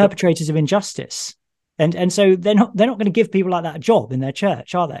perpetrators of injustice. And so they're not going to give people like that a job in their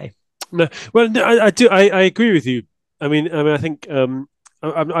church, are they? No. Well, no, I do. I agree with you. I mean, I think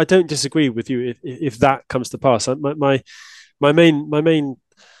I don't disagree with you if that comes to pass. My main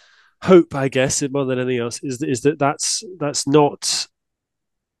hope, I guess, more than anything else, is that's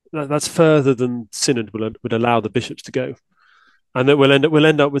further than synod would allow the bishops to go, and that we'll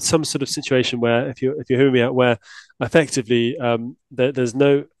end up with some sort of situation where, if you're hearing me out, where effectively there's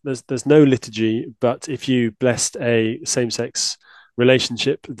no liturgy, but if you blessed a same-sex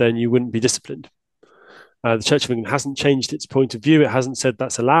relationship, then you wouldn't be disciplined. The Church of England hasn't changed its point of view. It hasn't said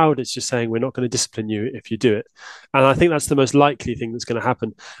that's allowed. It's just saying we're not going to discipline you if you do it. And I think that's the most likely thing that's going to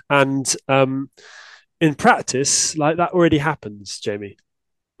happen. And in practice, like, that already happens, Jamie.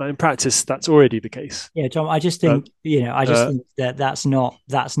 In practice, that's already the case. Yeah, Tom, I just think think that that's not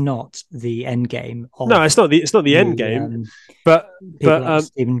the end game. No, it's not the end game. But like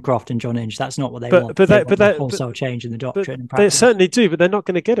Stephen Croft and John Inge, that's not what they want. But they wholesale change in the doctrine. They certainly do, but they're not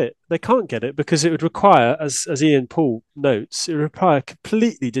going to get it. They can't get it because it would require, as Ian Paul notes, it would require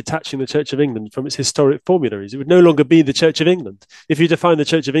completely detaching the Church of England from its historic formularies. It would no longer be the Church of England. If you define the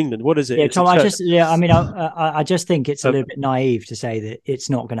Church of England, what is it? Yeah, Tom, I just think it's a little bit naive to say that it's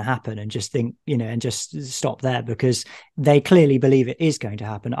not going to happen and just think, and just stop there, because they clearly believe it is going to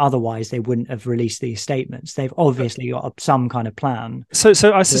happen. Otherwise, they wouldn't have released these statements. They've obviously got some kind of plan. So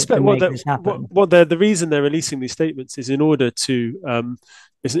I suspect the reason they're releasing these statements is in order to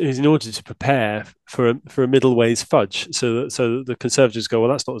prepare for a middle ways fudge, so that the Conservatives go, well,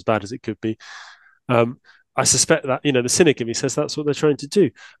 that's not as bad as it could be. I suspect that the cynic in me says that's what they're trying to do,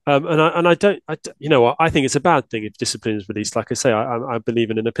 I think it's a bad thing if discipline is released. Like I say, I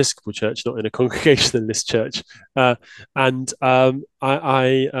believe in an Episcopal church, not in a Congregationalist church, but I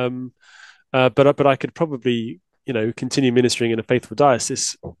could probably continue ministering in a faithful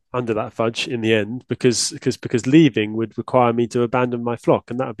diocese under that fudge in the end, because leaving would require me to abandon my flock,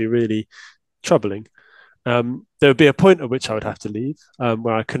 and that would be really troubling. There would be a point at which I would have to leave,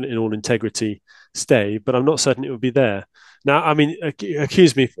 where I couldn't in all integrity stay, but I'm not certain it would be there. Now, I mean,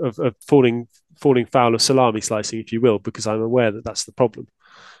 accuse me of falling foul of salami slicing, if you will, because I'm aware that that's the problem.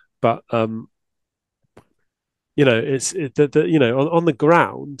 But on the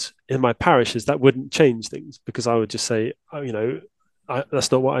ground in my parishes, that wouldn't change things, because I would just say,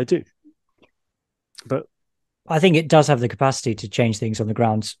 that's not what I do. But I think it does have the capacity to change things on the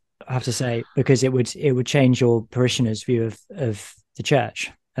ground, I have to say, because it would change your parishioners' view of the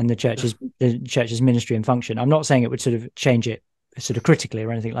church and the church's ministry and function. I'm not saying it would sort of change it sort of critically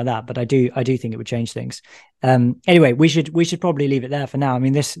or anything like that, but I do think it would change things. Anyway, we should probably leave it there for now. I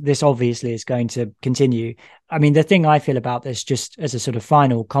mean, this obviously is going to continue. I mean, the thing I feel about this, just as a sort of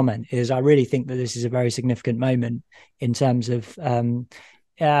final comment, is I really think that this is a very significant moment in terms of,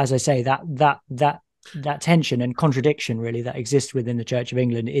 as I say, that tension and contradiction really that exists within the Church of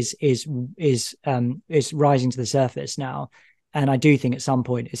England is rising to the surface now. And I do think at some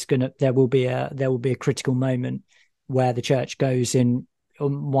point there will be a critical moment where the church goes in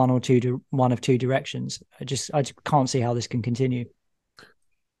one of two directions. I just can't see how this can continue.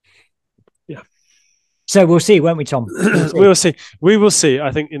 Yeah. So we'll see, won't we, Tom? We will see.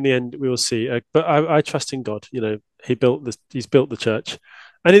 I think in the end we will see. But I trust in God. He's built the church,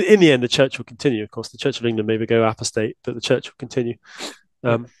 and in the end the church will continue. Of course, the Church of England maybe go apostate, but the church will continue.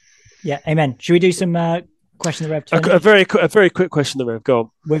 Yeah. Amen. Should we do some Question the Rev? A very quick Question the Rev. Go on.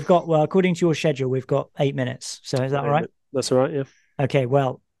 We've got, according to your schedule, we've got 8 minutes. So is that all right? That's all right. Yeah. Okay.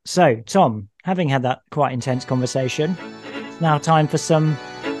 Well, so Tom, having had that quite intense conversation, it's now time for some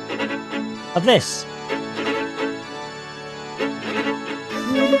of this.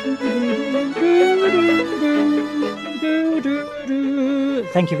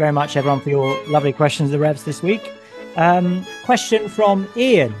 Thank you very much, everyone, for your lovely questions, the Revs, this week. Question from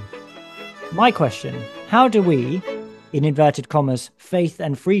Ian. My question: how do we, in inverted commas, faith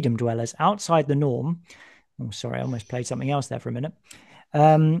and freedom dwellers outside the norm, I almost played something else there for a minute,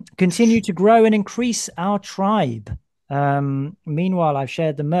 continue to grow and increase our tribe? Meanwhile, I've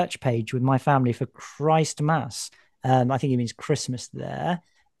shared the merch page with my family for Christ Mass. I think he means Christmas there.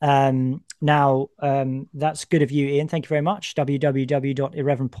 Now, that's good of you, Ian. Thank you very much.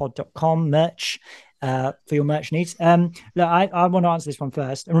 www.irreverendpod.com, merch. for your merch needs. Look, I want to answer this one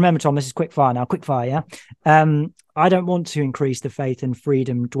first. And remember, Tom, this is quick fire now. Quick fire, yeah. I don't want to increase the faith and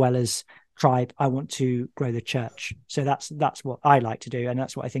freedom dwellers tribe. I want to grow the church. So that's what I like to do, and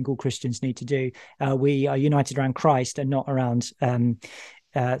that's what I think all Christians need to do. We are united around Christ and not around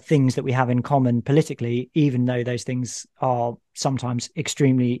things that we have in common politically, even though those things are sometimes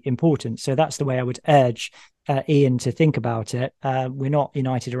extremely important. So that's the way I would urge Ian to think about it. We're not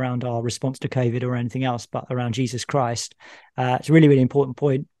united around our response to COVID or anything else, but around Jesus Christ. It's a really, really important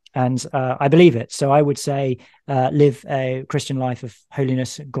point, and I believe it. So I would say live a Christian life of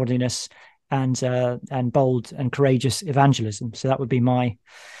holiness, godliness, and bold and courageous evangelism. So that would be my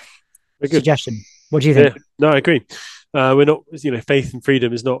suggestion. What do you think? Yeah, no, I agree. We're not, faith and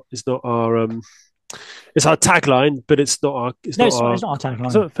freedom is not our it's our tagline, but it's not our. It's not our tagline.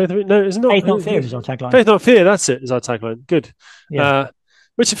 It's not faith, no, it's not. Faith not fear is our tagline. Faith not fear. That's it. Is our tagline. Good. Yeah.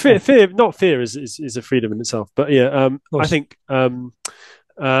 Which fear, not fear, is a freedom in itself. But yeah, I think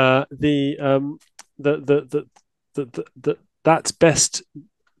that's best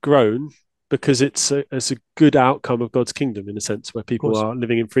grown because it's a good outcome of God's kingdom, in a sense, where people are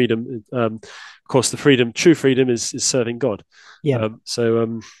living in freedom. Of course, true freedom is serving God. Yeah.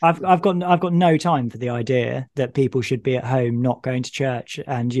 I've got no time for the idea that people should be at home, not going to church,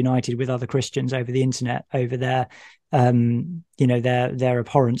 and united with other Christians over the internet, over their their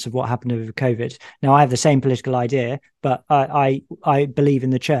abhorrence of what happened over COVID. Now, I have the same political idea, but I believe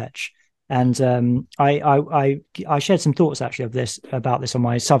in the church. And I shared some thoughts actually about this on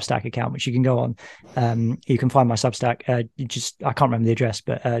my Substack account, which you can go on. You can find my Substack. I can't remember the address,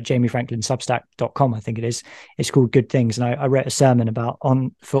 but jamiefranklin.substack.com, I think it is. It's called Good Things, and I wrote a sermon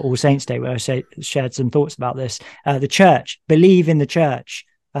for All Saints Day where I shared some thoughts about this. The church, believe in the church,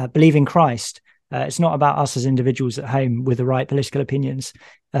 believe in Christ. It's not about us as individuals at home with the right political opinions,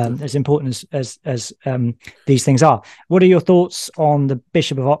 as important as these things are. What are your thoughts on the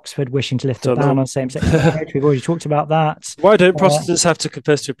Bishop of Oxford wishing to lift a ban on same-sex marriage? We've already talked about that. Why don't Protestants have to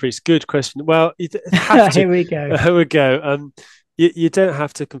confess to a priest? Good question. Well, you have to. Here we go. Here we go. You don't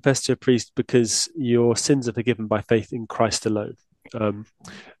have to confess to a priest because your sins are forgiven by faith in Christ alone.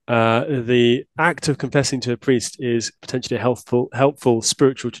 The act of confessing to a priest is potentially a helpful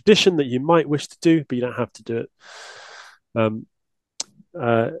spiritual tradition that you might wish to do, but you don't have to do it.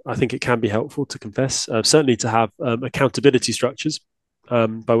 I think it can be helpful to confess, certainly to have accountability structures,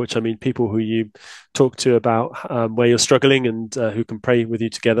 by which I mean people who you talk to about where you're struggling and who can pray with you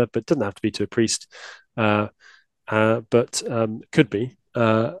together, but it doesn't have to be to a priest, but could be.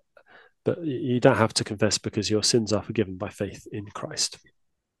 But you don't have to confess because your sins are forgiven by faith in Christ.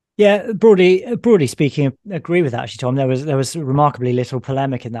 Yeah, broadly speaking, I agree with that, actually, Tom. There was remarkably little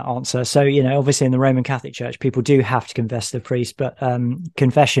polemic in that answer. So, obviously in the Roman Catholic Church, people do have to confess to the priest, but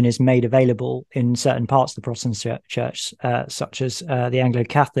confession is made available in certain parts of the Protestant Church, such as the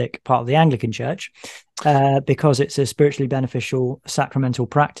Anglo-Catholic part of the Anglican Church, because it's a spiritually beneficial sacramental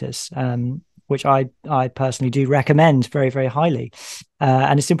practice, which I personally do recommend very, very highly.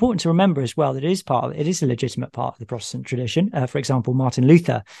 And it's important to remember as well that it is a legitimate part of the Protestant tradition. For example, Martin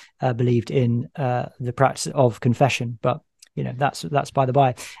Luther believed in the practice of confession, but that's by the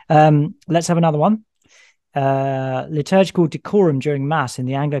by. Let's have another one. Liturgical decorum during Mass in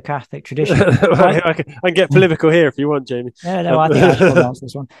the Anglo-Catholic tradition. I can get political here if you want, Jamie. No, I think I should answer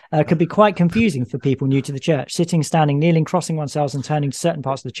this one. Could be quite confusing for people new to the church. Sitting, standing, kneeling, crossing oneself and turning to certain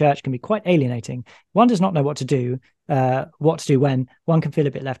parts of the church can be quite alienating. One does not know what to do when. One can feel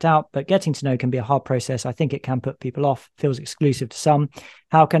a bit left out, but getting to know can be a hard process. I think it can put people off, feels exclusive to some.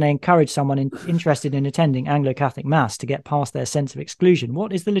 How can I encourage someone interested in attending Anglo-Catholic Mass to get past their sense of exclusion?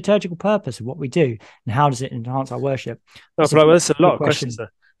 What is the liturgical purpose of what we do, and how does it enhance our worship? That's a lot of questions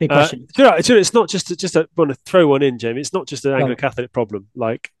there. Big question. It's not just I want to throw one in, Jamie. It's not just an Anglo-Catholic problem.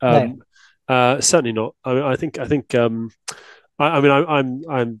 Certainly not. I'm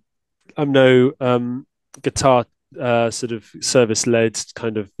no guitar sort of service-led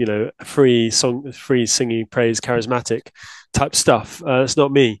kind of free singing praise charismatic type stuff. It's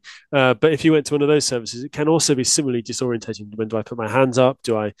not me. But if you went to one of those services, it can also be similarly disorientating. When do I put my hands up?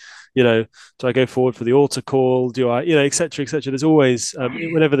 Do I go forward for the altar call? Do I, et cetera, et cetera. There's always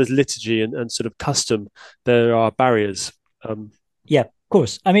whenever there's liturgy and sort of custom, there are barriers. Yeah. Of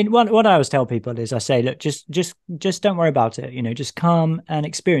course. I mean, what I always tell people is I say, look, just don't worry about it. Just come and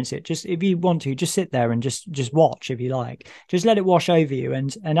experience it. Just if you want to, just sit there and just watch if you like. Just let it wash over you.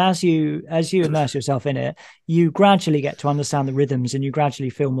 And as you immerse yourself in it, you gradually get to understand the rhythms and you gradually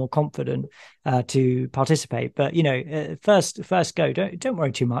feel more confident to participate. But first go. Don't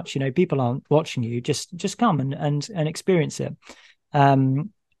worry too much. People aren't watching you. Just come and experience it.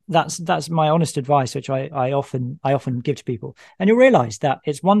 that's my honest advice, which I often give to people, and you'll realize that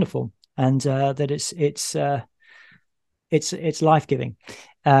it's wonderful and that it's life-giving.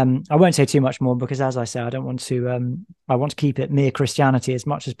 I won't say too much more because, as I say, I don't want to. I want to keep it mere Christianity as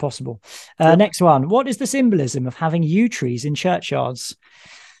much as possible. Next one. What is the symbolism of having yew trees in churchyards?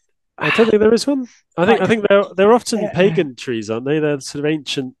 I don't think there is one. I think they're often pagan trees, aren't they? They're sort of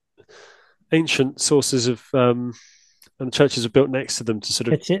ancient sources of, and the churches are built next to them to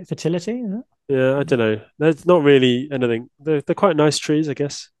sort of fertility. Is it? Yeah, I don't know. There's not really anything. They're quite nice trees, I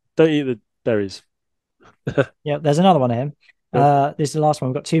guess. Don't eat the berries. Yeah, there's another one here. This is the last one.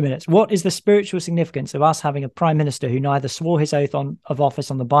 We've got 2 minutes. What is the spiritual significance of us having a prime minister who neither swore his oath of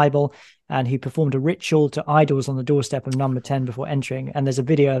office on the Bible and who performed a ritual to idols on the doorstep of number 10 before entering? And there's a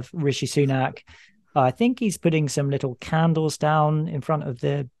video of Rishi Sunak. I think he's putting some little candles down in front of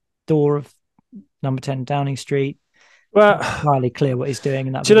the door of number 10 Downing Street. Well, it's not entirely clear what he's doing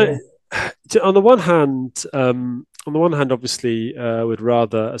in that video. On the one hand, obviously, would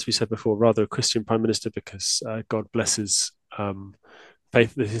rather, as we said before, rather a Christian prime minister because God blesses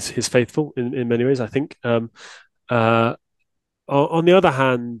his faithful in many ways. I think. On the other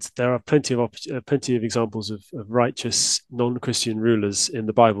hand, there are plenty of examples of righteous non-Christian rulers in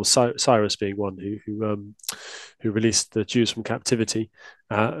the Bible. Cyrus being one who released the Jews from captivity,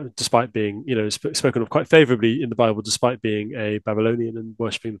 despite being spoken of quite favourably in the Bible, despite being a Babylonian and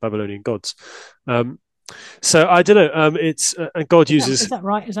worshipping the Babylonian gods. So I don't know. It's and God uses. Is that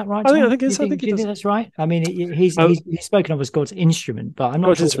right? Is that right? I think do you think that's right? I mean, he's spoken of as God's instrument, but I'm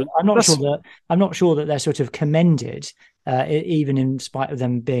not sure that they're sort of commended, even in spite of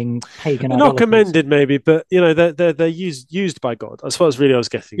them being pagan. Not commended, maybe, but they're used by God. As far as really I was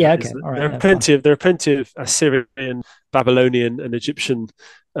getting. Yeah, at, okay. All right, there are plenty of Assyrian, Babylonian, and Egyptian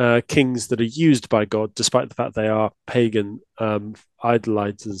kings that are used by God, despite the fact they are pagan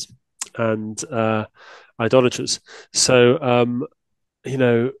idolizers and idolaters. So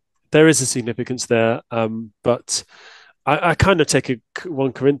there is a significance there, but I kind of take a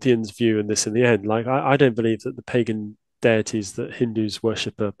 1 Corinthians view in this in the end. Like I don't believe that the pagan deities that Hindus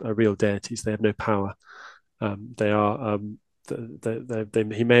worship are real deities. They have no power. They are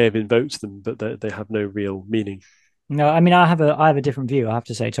he may have invoked them, but they have no real meaning. No, I mean, I have a different view, I have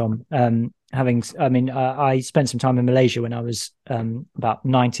to say, Tom. I spent some time in Malaysia when I was about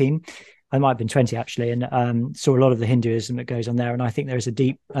 19. I might have been 20 actually, and saw a lot of the Hinduism that goes on there. And I think there's a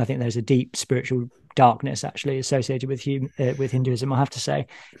deep spiritual darkness actually associated with Hinduism. I have to say,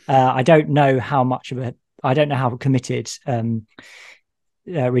 I don't know how committed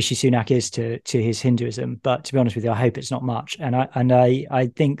Rishi Sunak is to his Hinduism, but to be honest with you, I hope it's not much. And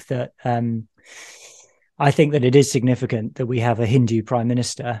I think that. I think that it is significant that we have a Hindu prime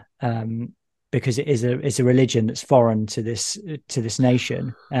minister, because it's a religion that's foreign to this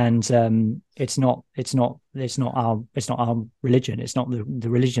nation, and it's not our religion. It's not the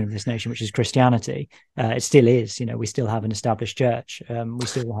religion of this nation, which is Christianity. It still is. We still have an established church. We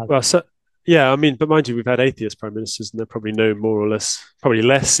still have. Yeah, I mean, but mind you, we've had atheist prime ministers, and they're probably probably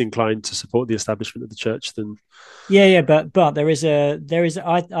less inclined to support the establishment of the church than. Yeah, but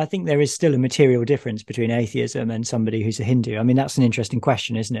I think there is still a material difference between atheism and somebody who's a Hindu. I mean, that's an interesting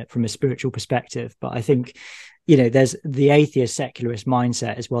question, isn't it, from a spiritual perspective? But I think, there's the atheist secularist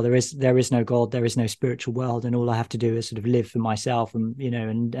mindset as well. There is no God, there is no spiritual world, and all I have to do is sort of live for myself and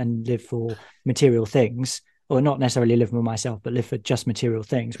and live for material things. Or not necessarily live for myself, but live for just material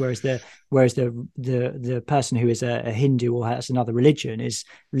things. Whereas the person who is a Hindu or has another religion is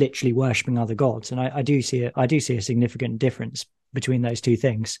literally worshipping other gods. And I do see a significant difference between those two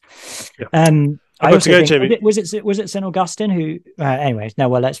things. Yeah. I also think, was it St. Augustine who? Anyways, no.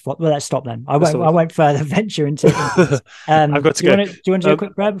 Well, let's stop then. I won't further venture into. I've got to go. Do you want to do a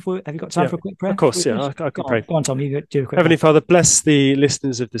quick prayer before? Have you got time for a quick prayer? Of course, yeah. I can pray. Go on, Tom. You do a quick. Heavenly Father, bless the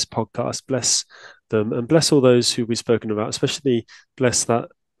listeners of this podcast. Bless them, and bless all those who we've spoken about. Especially bless that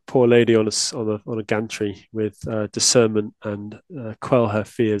poor lady on a gantry with discernment, and quell her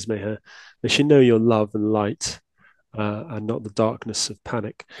fears. May she know your love and light. And not the darkness of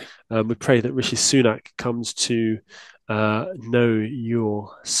panic. We pray that Rishi Sunak comes to know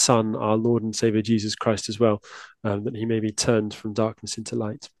your Son, our Lord and Saviour Jesus Christ as well, that he may be turned from darkness into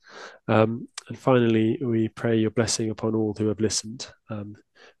light. And finally, we pray your blessing upon all who have listened.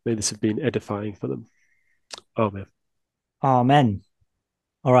 May this have been edifying for them. Amen. Amen.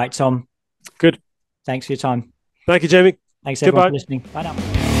 All right, Tom. Good. Thanks for your time. Thank you, Jamie. Thanks everyone for listening. Bye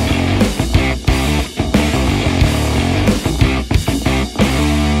now.